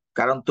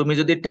 কারণ তুমি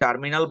যদি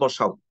টার্মিনাল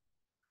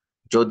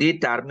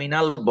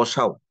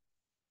বসাও,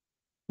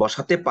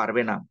 বসাতে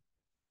পারবে না,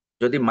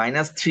 যদি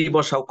 -3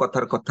 বসাও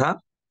কথার কথা,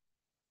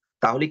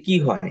 তাহলে কি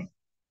হয়,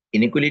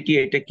 ইনইকুয়ালিটি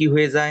এটা কি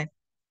হয়ে যায়,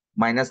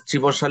 -3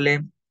 বসালে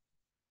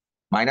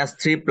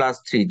 -3 প্লাস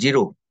 3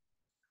 0,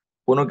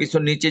 কোনো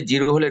কিছুর নিচে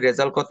 0 হলে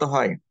রেজাল্ট কত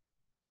হয়?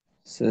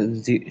 স্যার,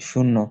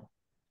 শূন্য।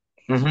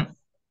 হুম,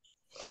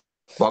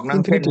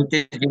 ভগ্নাংশের ইনফিনিটি। নিচে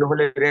 0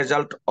 হলে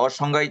রেজাল্ট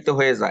অসংজ্ঞায়িত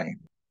হয়ে যায়,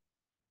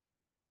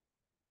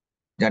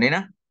 জানি না,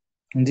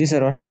 জি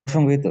স্যার,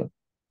 অসংজ্ঞায়িত। জি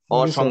স্যার।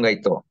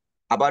 অসংজ্ঞায়িত।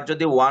 আবার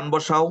যদি 1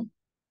 বসাও,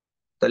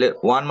 তাহলে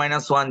 1 -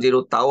 1 0,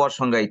 তাও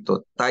অসংজ্ঞায়িত।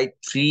 তাই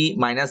 3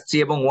 -3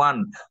 এবং 1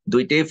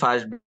 দুইটাই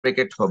ফার্স্ট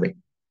ব্রেকেট হবে।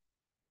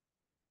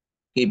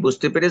 কি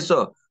বুঝতে পেরেছো?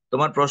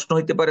 তোমার প্রশ্ন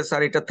হইতে পারে,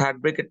 স্যার এটা থার্ড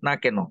ব্রেকেট না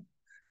কেন?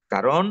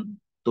 কারণ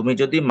তুমি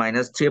যদি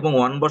 -3 এবং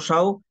 1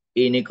 বসাও,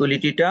 এই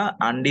ইনইকুয়ালিটিটা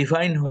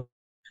undefined,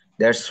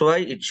 that's why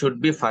it should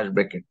be first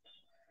bracket.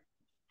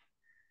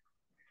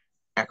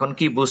 এখন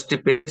কি বুঝতে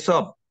পেরেছো?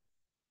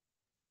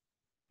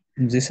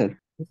 জি স্যার।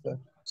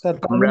 স্যার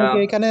তার আমরা মানে কি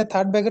এখানে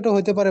থার্ড ব্র্যাকেটও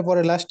হতে পারে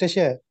পরে লাস্ট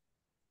এসে?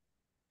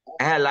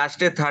 হ্যাঁ,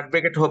 লাস্টে থার্ড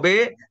ব্রেকেট হবে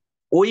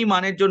ওই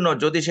মানের জন্য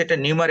যদি সেটা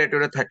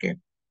নিউমারেটরে থাকে।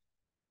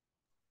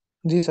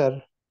 জি স্যার।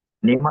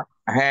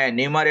 হ্যাঁ,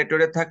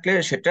 নিউমারেটরে থাকলে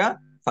সেটা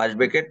ফার্স্ট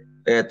ব্রেকেট,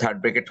 থার্ড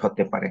ব্রেকেট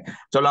হতে পারে।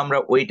 চলো আমরা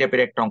ওই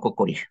টাইপের একটা অঙ্ক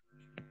করি,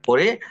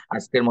 করে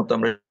আজকের মতো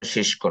আমরা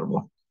শেষ করব।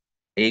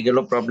 এই গেল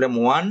প্রবলেম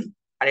 1।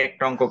 আর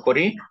একটা অঙ্ক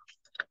করি।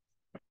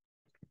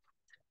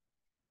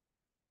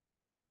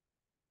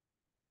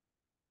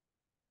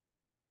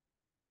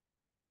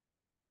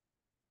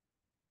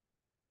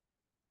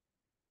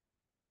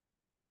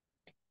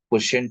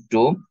 question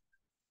 2.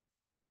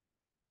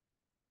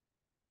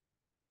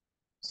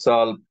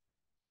 Solve.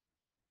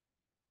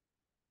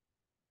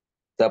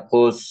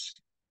 Suppose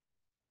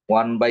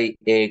 1 by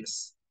x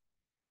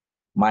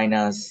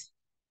minus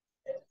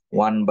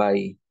 1 by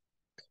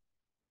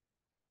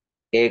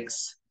x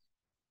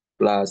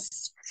plus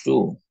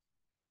 2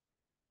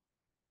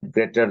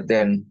 greater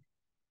than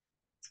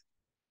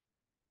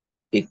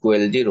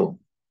equal 0.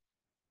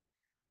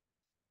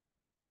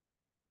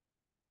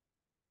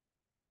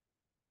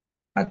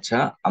 আচ্ছা,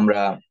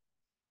 আমরা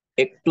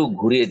একটু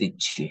ঘুরিয়ে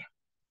দিচ্ছি,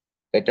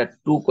 এটা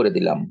 2 করে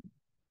দিলাম।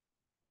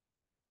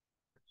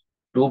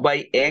 2 by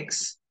x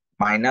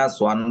minus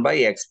 1 by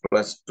x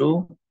plus 2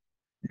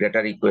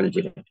 greater equal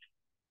 0.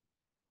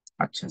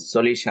 আচ্ছা,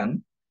 solution.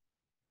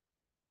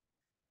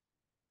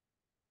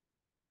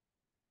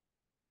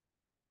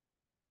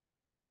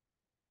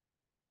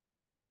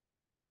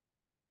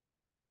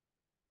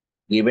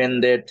 Given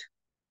that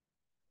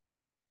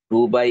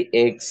 2 by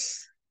x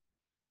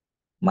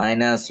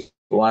minus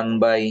 1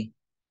 by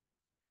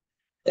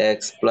x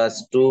plus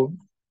 2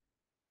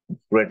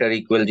 greater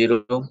equal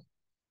 0,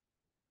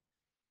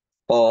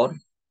 or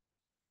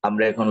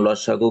আমরা এখন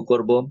লসাগু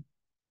করব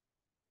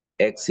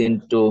x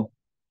into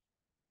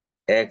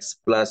x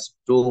plus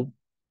 2,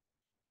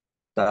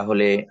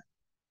 তাহলে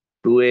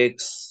 2x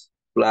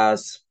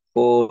plus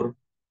 4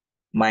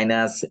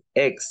 minus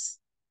x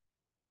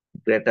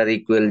greater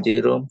equal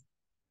 0,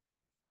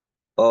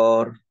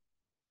 or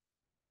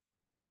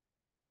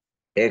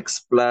x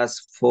plus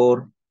 4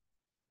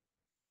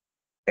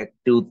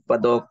 একটি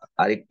উৎপাদক,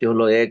 আরেকটি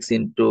হলো x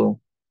into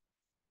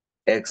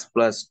x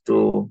plus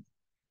 2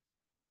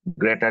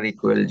 greater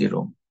equal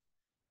 0.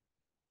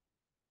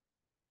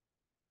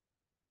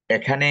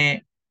 এখানে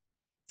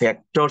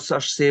ফ্যাক্টরস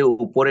আসছে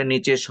উপরে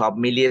নিচে সব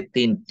মিলিয়ে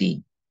 3টি।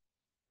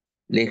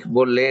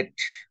 লিখবো let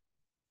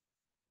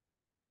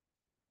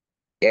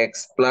x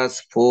plus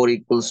 4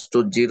 equals to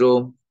 0,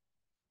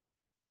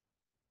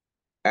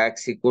 x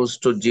equals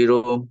to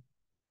 0,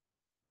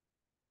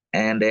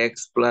 and x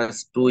plus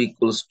 2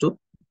 equals to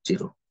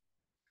 0.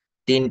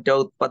 3টা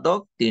উৎপাদক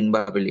 3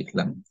 ভাবে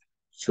লিখলাম।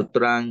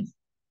 সুতরাং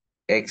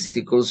x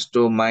equals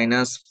to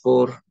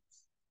 -4,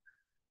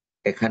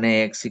 এখানে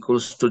x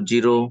equals to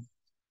 0,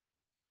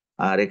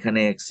 আর এখানে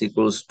x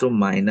equals to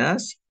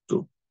 -2।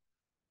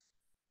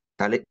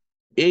 তাহলে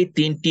এই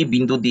 3টি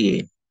বিন্দু দিয়ে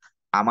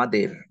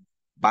আমাদের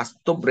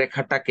বাস্তব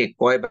রেখাটাকে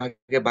কয়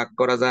ভাগে ভাগ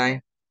করা যায়?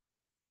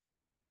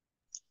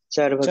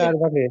 4 ভাগে। 4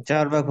 ভাগে।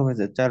 4 ভাগ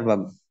হয়েছে, 4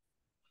 ভাগ।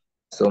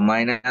 So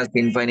minus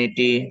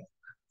infinity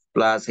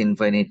plus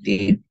infinity,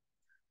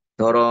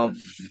 ধরো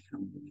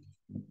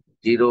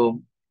 0,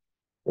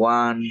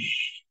 1,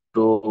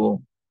 2,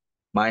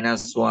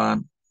 -1,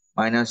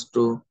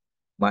 -2,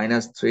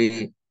 -3,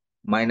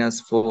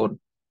 -4,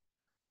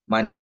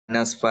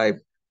 -5,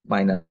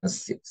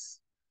 -6।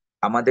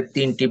 আমাদের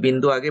 3টি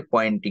বিন্দু আগে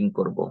পয়েন্টিং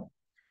করব।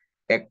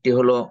 একটি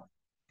হলো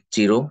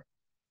 0,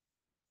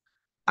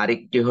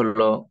 আরেকটি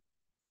হলো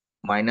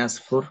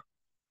 -4,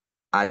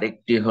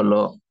 আরেকটি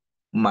হলো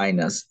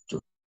 -2।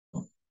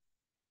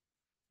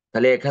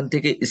 তাহলে এখান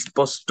থেকে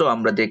স্পষ্ট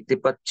আমরা দেখতে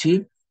পাচ্ছি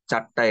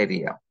 4টা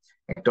এরিয়া।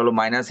 একটা হলো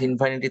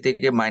 -ইনফিনিটি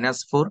থেকে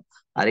 -4,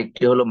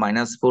 আরেকটি হলো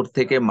 -4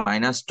 থেকে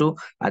 -2,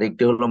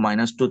 আরেকটি হলো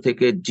 -2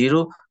 থেকে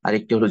 0,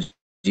 আরেকটি হলো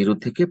 0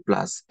 থেকে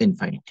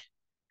 +ইনফিনিটি।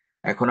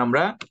 এখন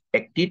আমরা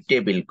একটি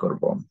টেবিল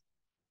করব।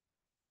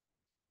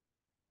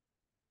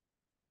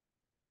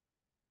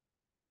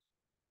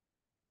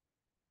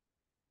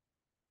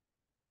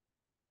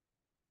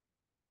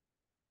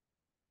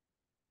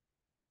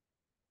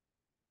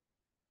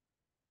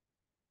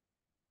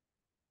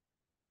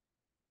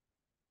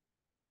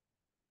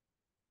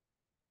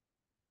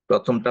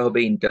 প্রথমটা হবে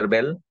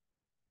ইন্টারভ্যাল,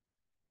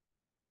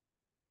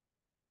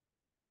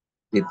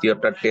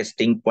 দ্বিতীয়টা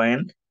টেস্টিং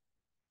পয়েন্ট,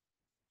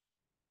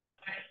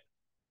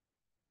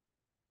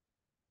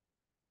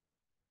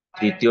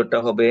 তৃতীয়টা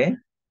হবে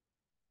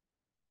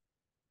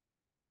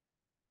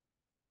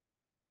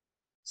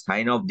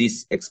সাইন অফ দিস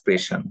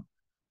এক্সপ্রেশন,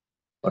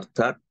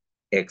 অর্থাৎ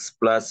x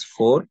plus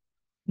 4,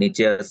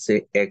 নিচে আছে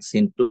x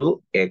into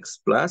x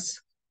plus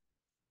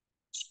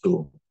 2,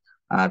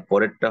 আর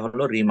পরেরটা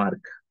হলো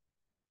রিমার্ক।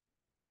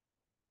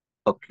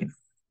 ওকে,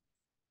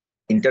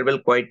 ইন্টারভ্যাল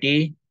কয়টি?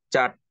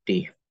 4টি।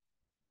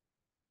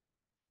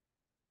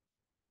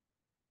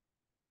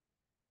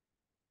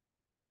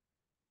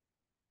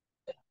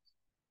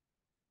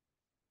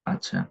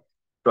 আচ্ছা,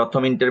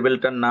 প্রথম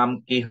ইন্টারভ্যালটার নাম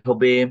কি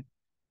হবে?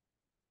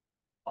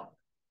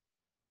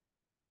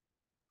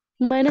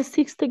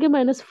 -6 থেকে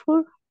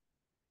 -4।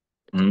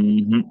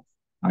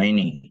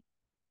 হয়নি,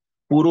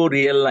 পুরো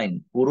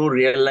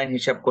রিয়েল লাইন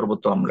হিসাব করব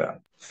তো আমরা।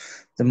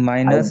 তো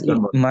মাইনাস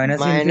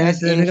ইনফিনিটি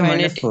থেকে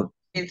 -4।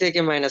 থেকে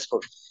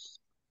 -4।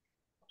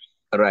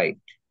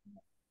 রাইট।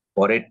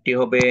 পরেরটি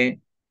হবে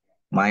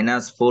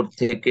 -4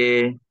 থেকে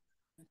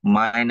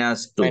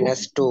 -2,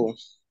 -2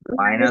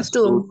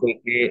 -2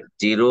 থেকে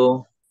 0,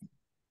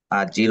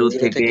 আর 0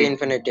 থেকে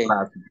ইনফিনিটি।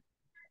 প্লাস।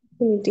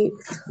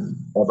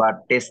 এবার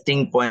টেস্টিং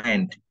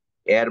পয়েন্ট,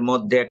 এর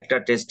মধ্যে একটা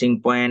টেস্টিং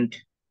পয়েন্ট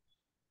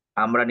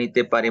আমরা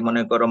নিতে পারি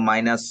মনে করো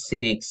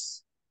 -6,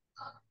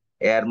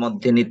 এর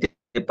মধ্যে নিতে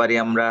পারি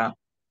আমরা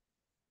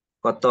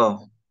কত,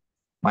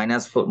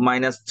 -4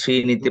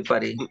 -3 নিতে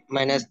পারি,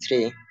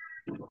 -3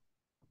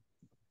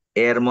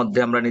 এর মধ্যে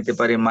আমরা নিতে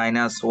পারি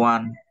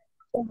 -1,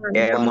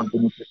 এর 1 মধ্যে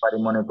নিতে পারি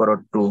মনে করো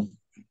 2।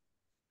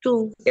 2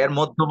 এর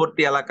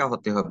মধ্যবর্তী এলাকা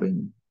হতে হবে,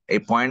 এই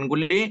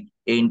পয়েন্টগুলি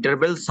এই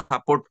ইন্টারভেল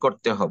সাপোর্ট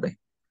করতে হবে।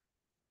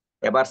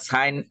 এবার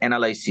সাইন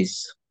অ্যানালাইসিস,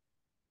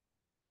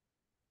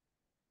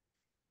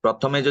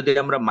 প্রথমে যদি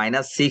আমরা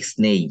 -6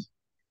 নেই,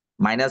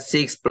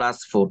 -6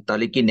 + 4,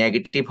 তাহলে কি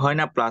নেগেটিভ হয়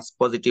না প্লাস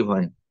পজিটিভ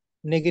হয়?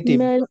 নেগেটিভ।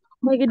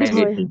 নেগেটিভ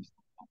হয়। নেগেটিভ।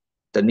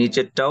 তো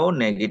নিচেরটাও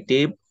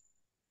নেগেটিভ,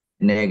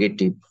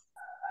 নেগেটিভ।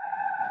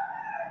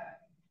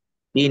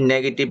 তিন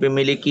নেগেটিভে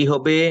মিলে কি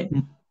হবে?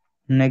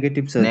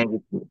 Negative sir.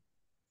 নেগেটিভ।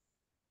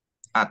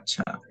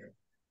 আচ্ছা,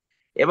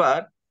 এবার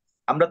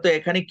আমরা তো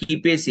এখানে কি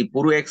পেয়েছি,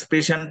 পুরো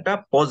এক্সপ্রেশনটা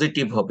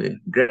পজিটিভ হবে,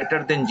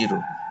 গ্রেটার দেন 0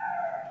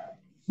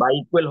 বা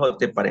ইকুয়াল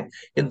হতে পারে,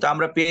 কিন্তু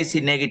আমরা পেয়েছি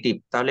নেগেটিভ।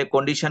 তাহলে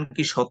কন্ডিশন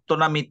কি সত্য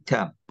না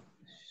মিথ্যা?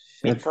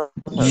 মিথ্যা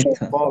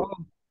মিথ্যা।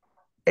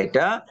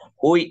 এটা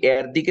ওই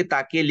এর দিকে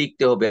তাকিয়ে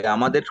লিখতে হবে।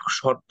 আমাদের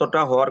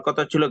শর্তটা হওয়ার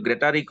কথা ছিল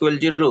গ্রেটার ইকুয়াল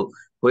 0,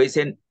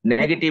 হয়েছে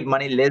নেগেটিভ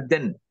মানে লেস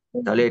দেন,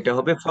 তাহলে এটা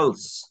হবে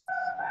ফলস।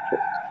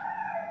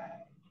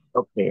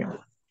 ওকে,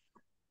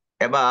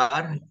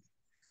 এবার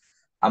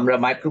আমরা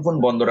মাইক্রোফোন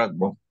বন্ধ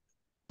রাখবো।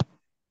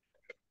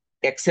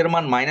 এক্স এর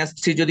মান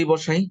 -3 যদি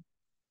বসাই,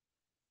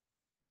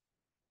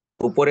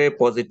 উপরে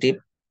পজিটিভ,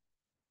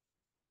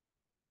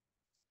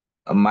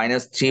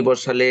 -3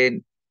 বসালে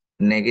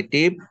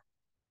নেগেটিভ,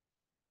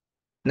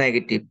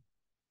 নেগেটিভ,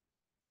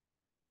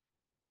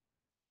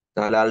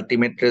 তাহলে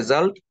আলটিমেট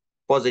রেজাল্ট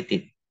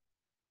পজিটিভ।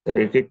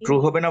 এটা ট্রু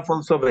হবে না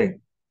ফলস হবে?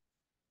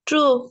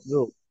 True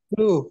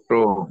true.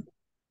 ট্রু।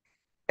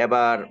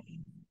 এবার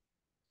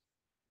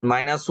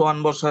 -1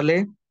 বসালে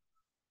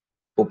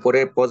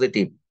উপরে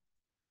পজিটিভ,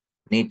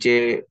 নিচে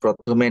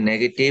প্রথমে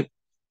নেগেটিভ,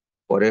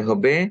 পরে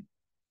হবে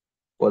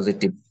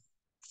পজিটিভ।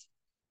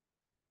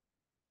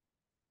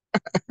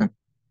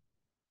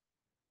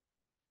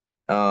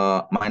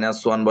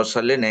 -1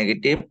 বসালে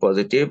নেগেটিভ,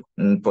 পজিটিভ,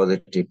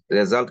 পজিটিভ,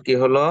 রেজাল্ট কি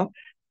হলো?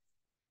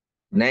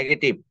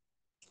 নেগেটিভ।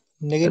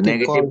 নেগেটিভ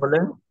নেগেটিভ কল হলে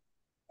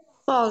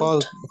ফল্ট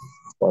ফলস।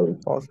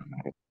 false।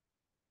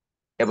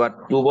 এবার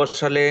 2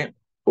 বসালে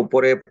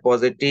উপরে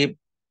পজিটিভ,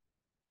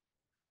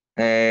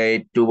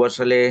 2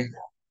 বসালে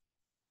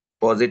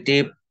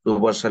পজিটিভ, 2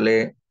 বসালে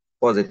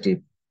পজিটিভ,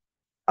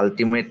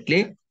 আলটিমেটলি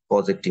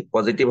পজিটিভ।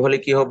 পজিটিভ হলে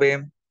কি হবে?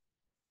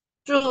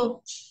 True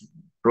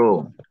true.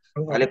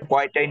 তাহলে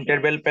কয়টা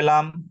ইন্টারভেল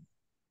পেলাম?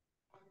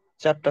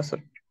 4টা স্যার।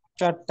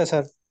 4টা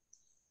স্যার।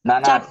 না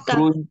না, 4টা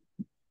ট্রু,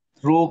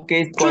 ট্রু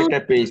কেস ট্রু কয়টা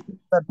পেয়েছি?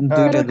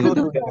 দুইটা ট্রু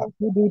দুইটা।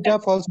 2টা দুইটা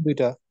ফলস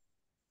 2টা।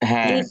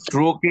 হ্যাঁ, 2টা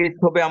ট্রু কেস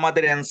হবে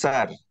আমাদের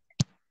অ্যান্সার,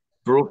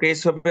 ট্রু কেস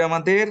হবে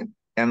আমাদের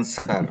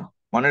অ্যান্সার।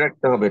 মনে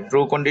রাখতে হবে ট্রু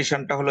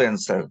কন্ডিশনটা হলো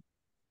answer.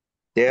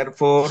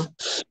 Therefore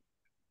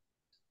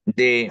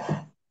the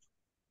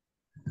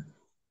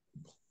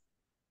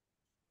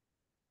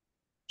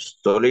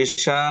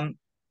solution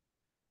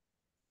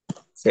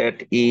set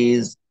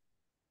is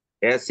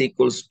s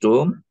equals to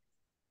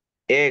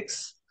x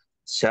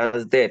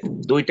such that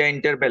দুইটা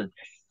ইন্টারভেল,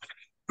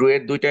 ট্রু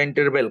এর দুইটা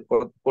ইন্টারভেল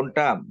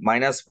কোনটা?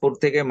 -4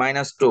 থেকে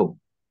 -2,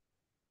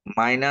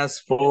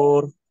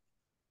 -4,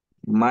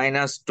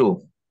 -2।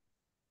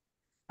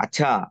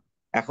 আচ্ছা,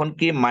 এখন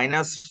কি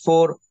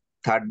 -4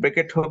 থার্ড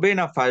ব্র্যাকেট হবে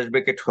না ফার্স্ট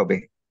ব্র্যাকেট হবে?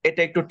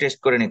 এটা একটু টেস্ট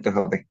করে নিতে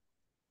হবে।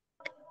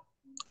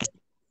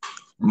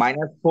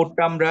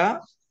 -4টা আমরা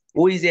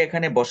ওই যে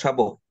এখানে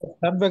বসাবো,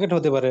 থার্ড ব্র্যাকেট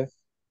হতে পারে।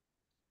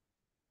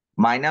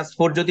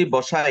 -4 যদি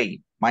বসাই,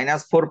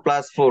 -4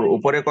 + 4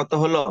 উপরে কত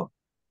হলো?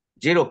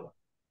 0।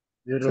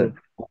 0। স্যার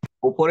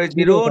উপরে 0,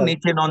 0 স্যার।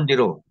 নিচে নন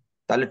 0,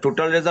 তাহলে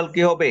টোটাল রেজাল্ট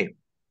কি হবে?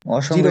 জিরো।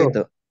 অসংজ্ঞায়িত।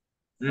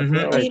 হুম,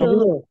 জিরো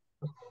জিরো।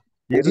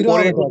 জিরো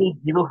উপরে হবে স্যার। যদি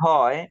 0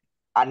 হয়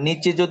আর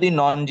নিচে যদি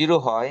নন 0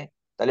 হয়,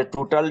 তাহলে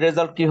টোটাল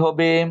রেজাল্ট কি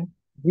হবে?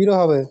 জিরো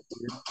হবে।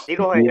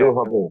 0 হয়ে 0 যাবে।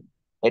 হবে।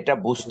 এটা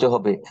বুঝতে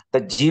হবে। তা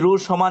 0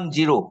 সমান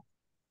 0,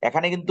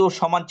 এখানে কিন্তু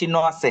সমান চিহ্ন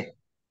আছে।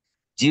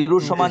 0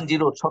 সমান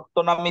 0 সত্য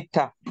না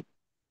মিথ্যা?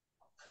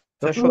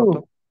 Sir true. সত্য।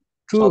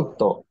 ট্রু।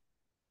 সত্য,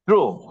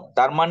 ট্রু।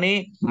 তার মানে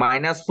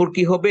 -4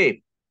 কি হবে?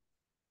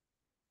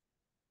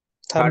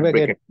 Third third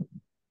bracket.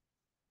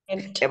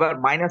 ব্র্যাকেট। এবার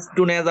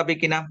 -2 নেওয়া যাবে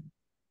কিনা?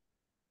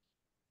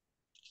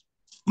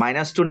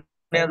 -2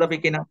 নেওয়া যাবে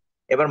কিনা?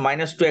 এবার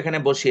 -2 এখানে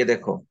বসিয়ে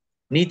দেখো,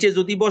 নিচে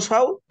যদি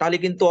বসাও তাহলে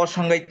কিন্তু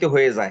অসংজ্ঞায়িত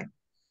হয়ে যায়।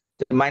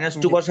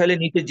 -2 বসাইলে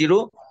নিচে 0,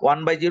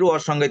 1/0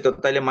 অসংজ্ঞায়িত,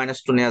 তাহলে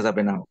 -2 নেওয়া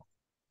যাবে না।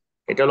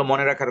 এটা হলো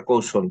মনে রাখার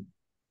কৌশল।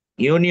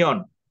 ইউনিয়ন।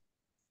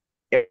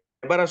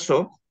 এবার আসো,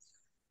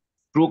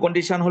 ট্রু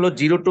কন্ডিশন হলো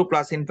 0 টু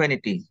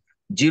 +∞।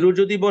 0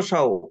 যদি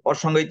বসাও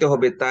অসংজ্ঞায়িত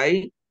হবে, তাই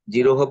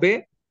 0 হবে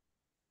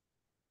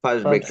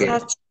first first bracket.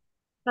 First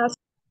first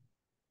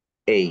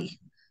এই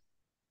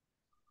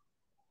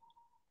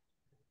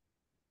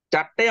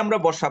চারটাই আমরা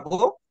বসাবো।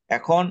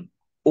 এখন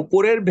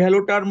উপরের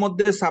ভ্যালুটার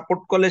মধ্যে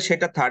সাপোর্ট করলে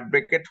সেটা থার্ড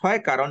ব্র্যাকেট হয়,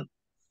 কারণ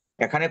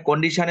এখানে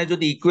কন্ডিশনে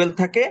যদি ইকুয়াল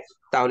থাকে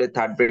তাহলে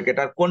থার্ড ব্র্যাকেট,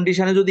 আর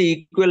কন্ডিশনে যদি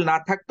ইকুয়াল না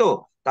থাকতো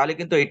তাহলে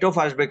কিন্তু এটাও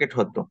ফার্স্ট ব্র্যাকেট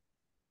হতো।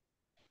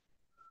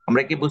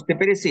 আমরা কি বুঝতে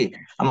পেরেছি?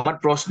 আমার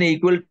প্রশ্নে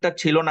ইকুয়ালটা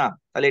ছিল না,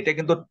 তাহলে এটা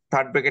কিন্তু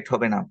থার্ড ব্র্যাকেট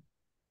হবে না।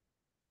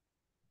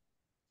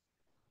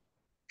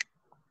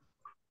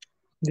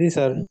 জি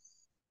স্যার।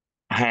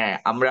 হ্যাঁ,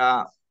 আমরা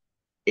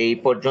এই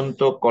পর্যন্ত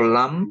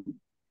করলাম।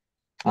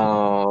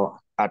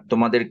 আর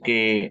তোমাদেরকে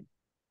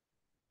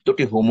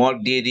দুটি হোমওয়ার্ক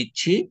দিয়ে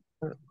দিচ্ছি।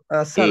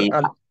 স্যার এই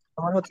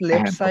আমার হচ্ছে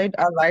লেফট হ্যাঁ সাইড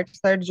আর রাইট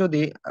সাইড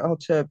যদি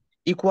হচ্ছে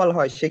ইকুয়াল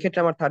হয়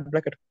সেক্ষেত্রে আমার থার্ড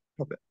ব্র্যাকেট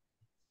হবে।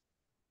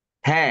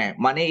 হ্যাঁ,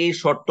 মানে এই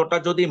শর্তটা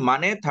যদি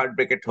মানে থার্ড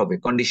ব্র্যাকেট হবে,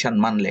 কন্ডিশন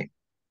মানলে।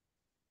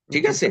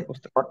 ঠিক জি আছে, স্যার,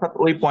 বুঝতে অর্থাৎ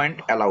ওই পয়েন্ট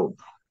অ্যালাউড।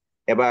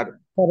 এবার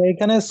স্যার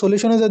এখানে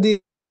সলিউশনে যদি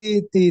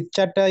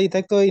চারটা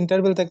থাকতো,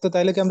 ইন্টারভেল থাকতো,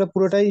 তাহলে কি আমরা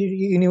পুরোটাই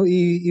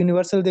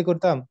ইউনিভার্সাল দিয়ে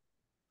করতাম?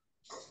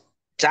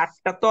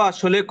 চারটা তো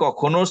আসলে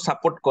কখনো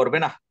সাপোর্ট করবে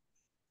না।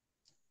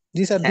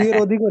 জি স্যার, দুইয়ের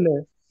অধিক হলে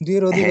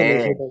হ্যাঁ,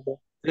 সেটা হবে।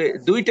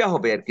 দুইটা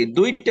হবে আর কি,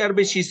 দুইটার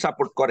বেশি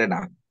সাপোর্ট করে না।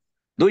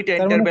 দুইটা তার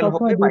মানে ইন্টারভেল হবে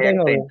সবসময় বা দুইটাই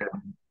একটা হবে।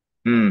 ইন্টারভেল।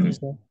 হুম। জি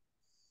স্যার।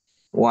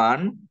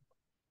 1,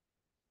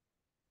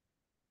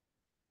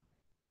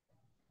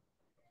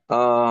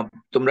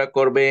 তোমরা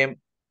করবে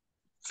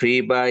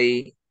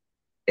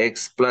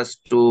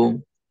 3/x+2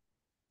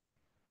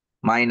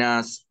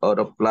 minus or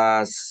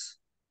plus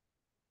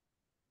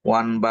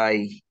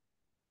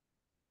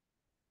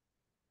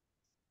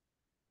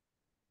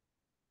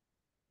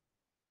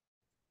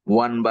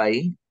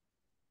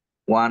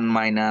 1/1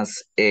 minus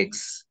x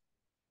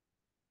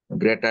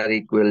greater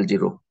equal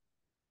 0।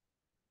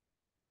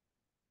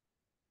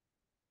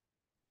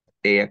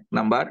 এই 1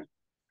 নাম্বার।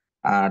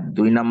 আর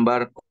 2 নাম্বার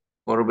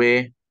করবে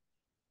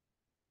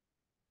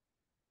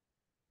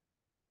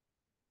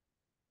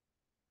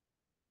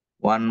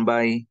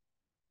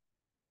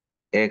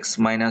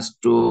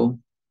 1/x-2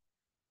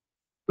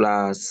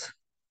 plus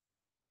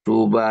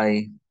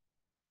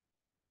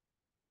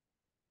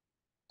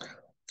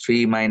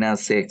 2/3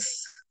 minus x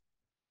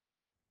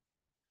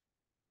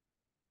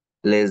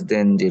less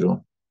than 0।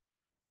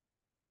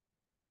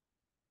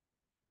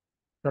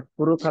 Sir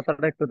পুরো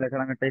খাতাটা একটু দেখান,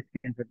 আমি একটা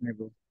স্ক্রিনশট নেব।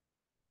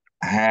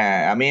 হ্যাঁ,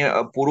 আমি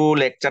পুরো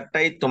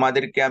লেকচারটাই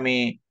তোমাদেরকে আমি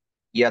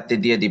ইয়াতে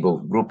দিয়ে দিব,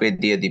 গ্রুপে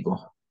দিয়ে দিব।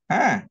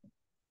 হ্যাঁ,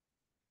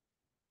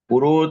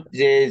 পুরো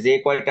যে যে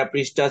কয়টা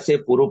পৃষ্ঠা আছে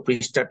পুরো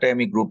পৃষ্ঠাটাই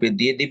আমি গ্রুপে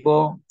দিয়ে দিব।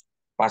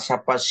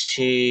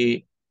 পাশাপাশি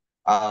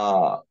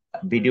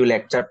ভিডিও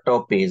লেকচারটাও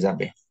পেয়ে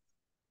যাবে।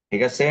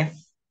 ঠিক আছে।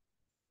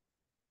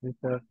 জি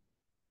স্যার।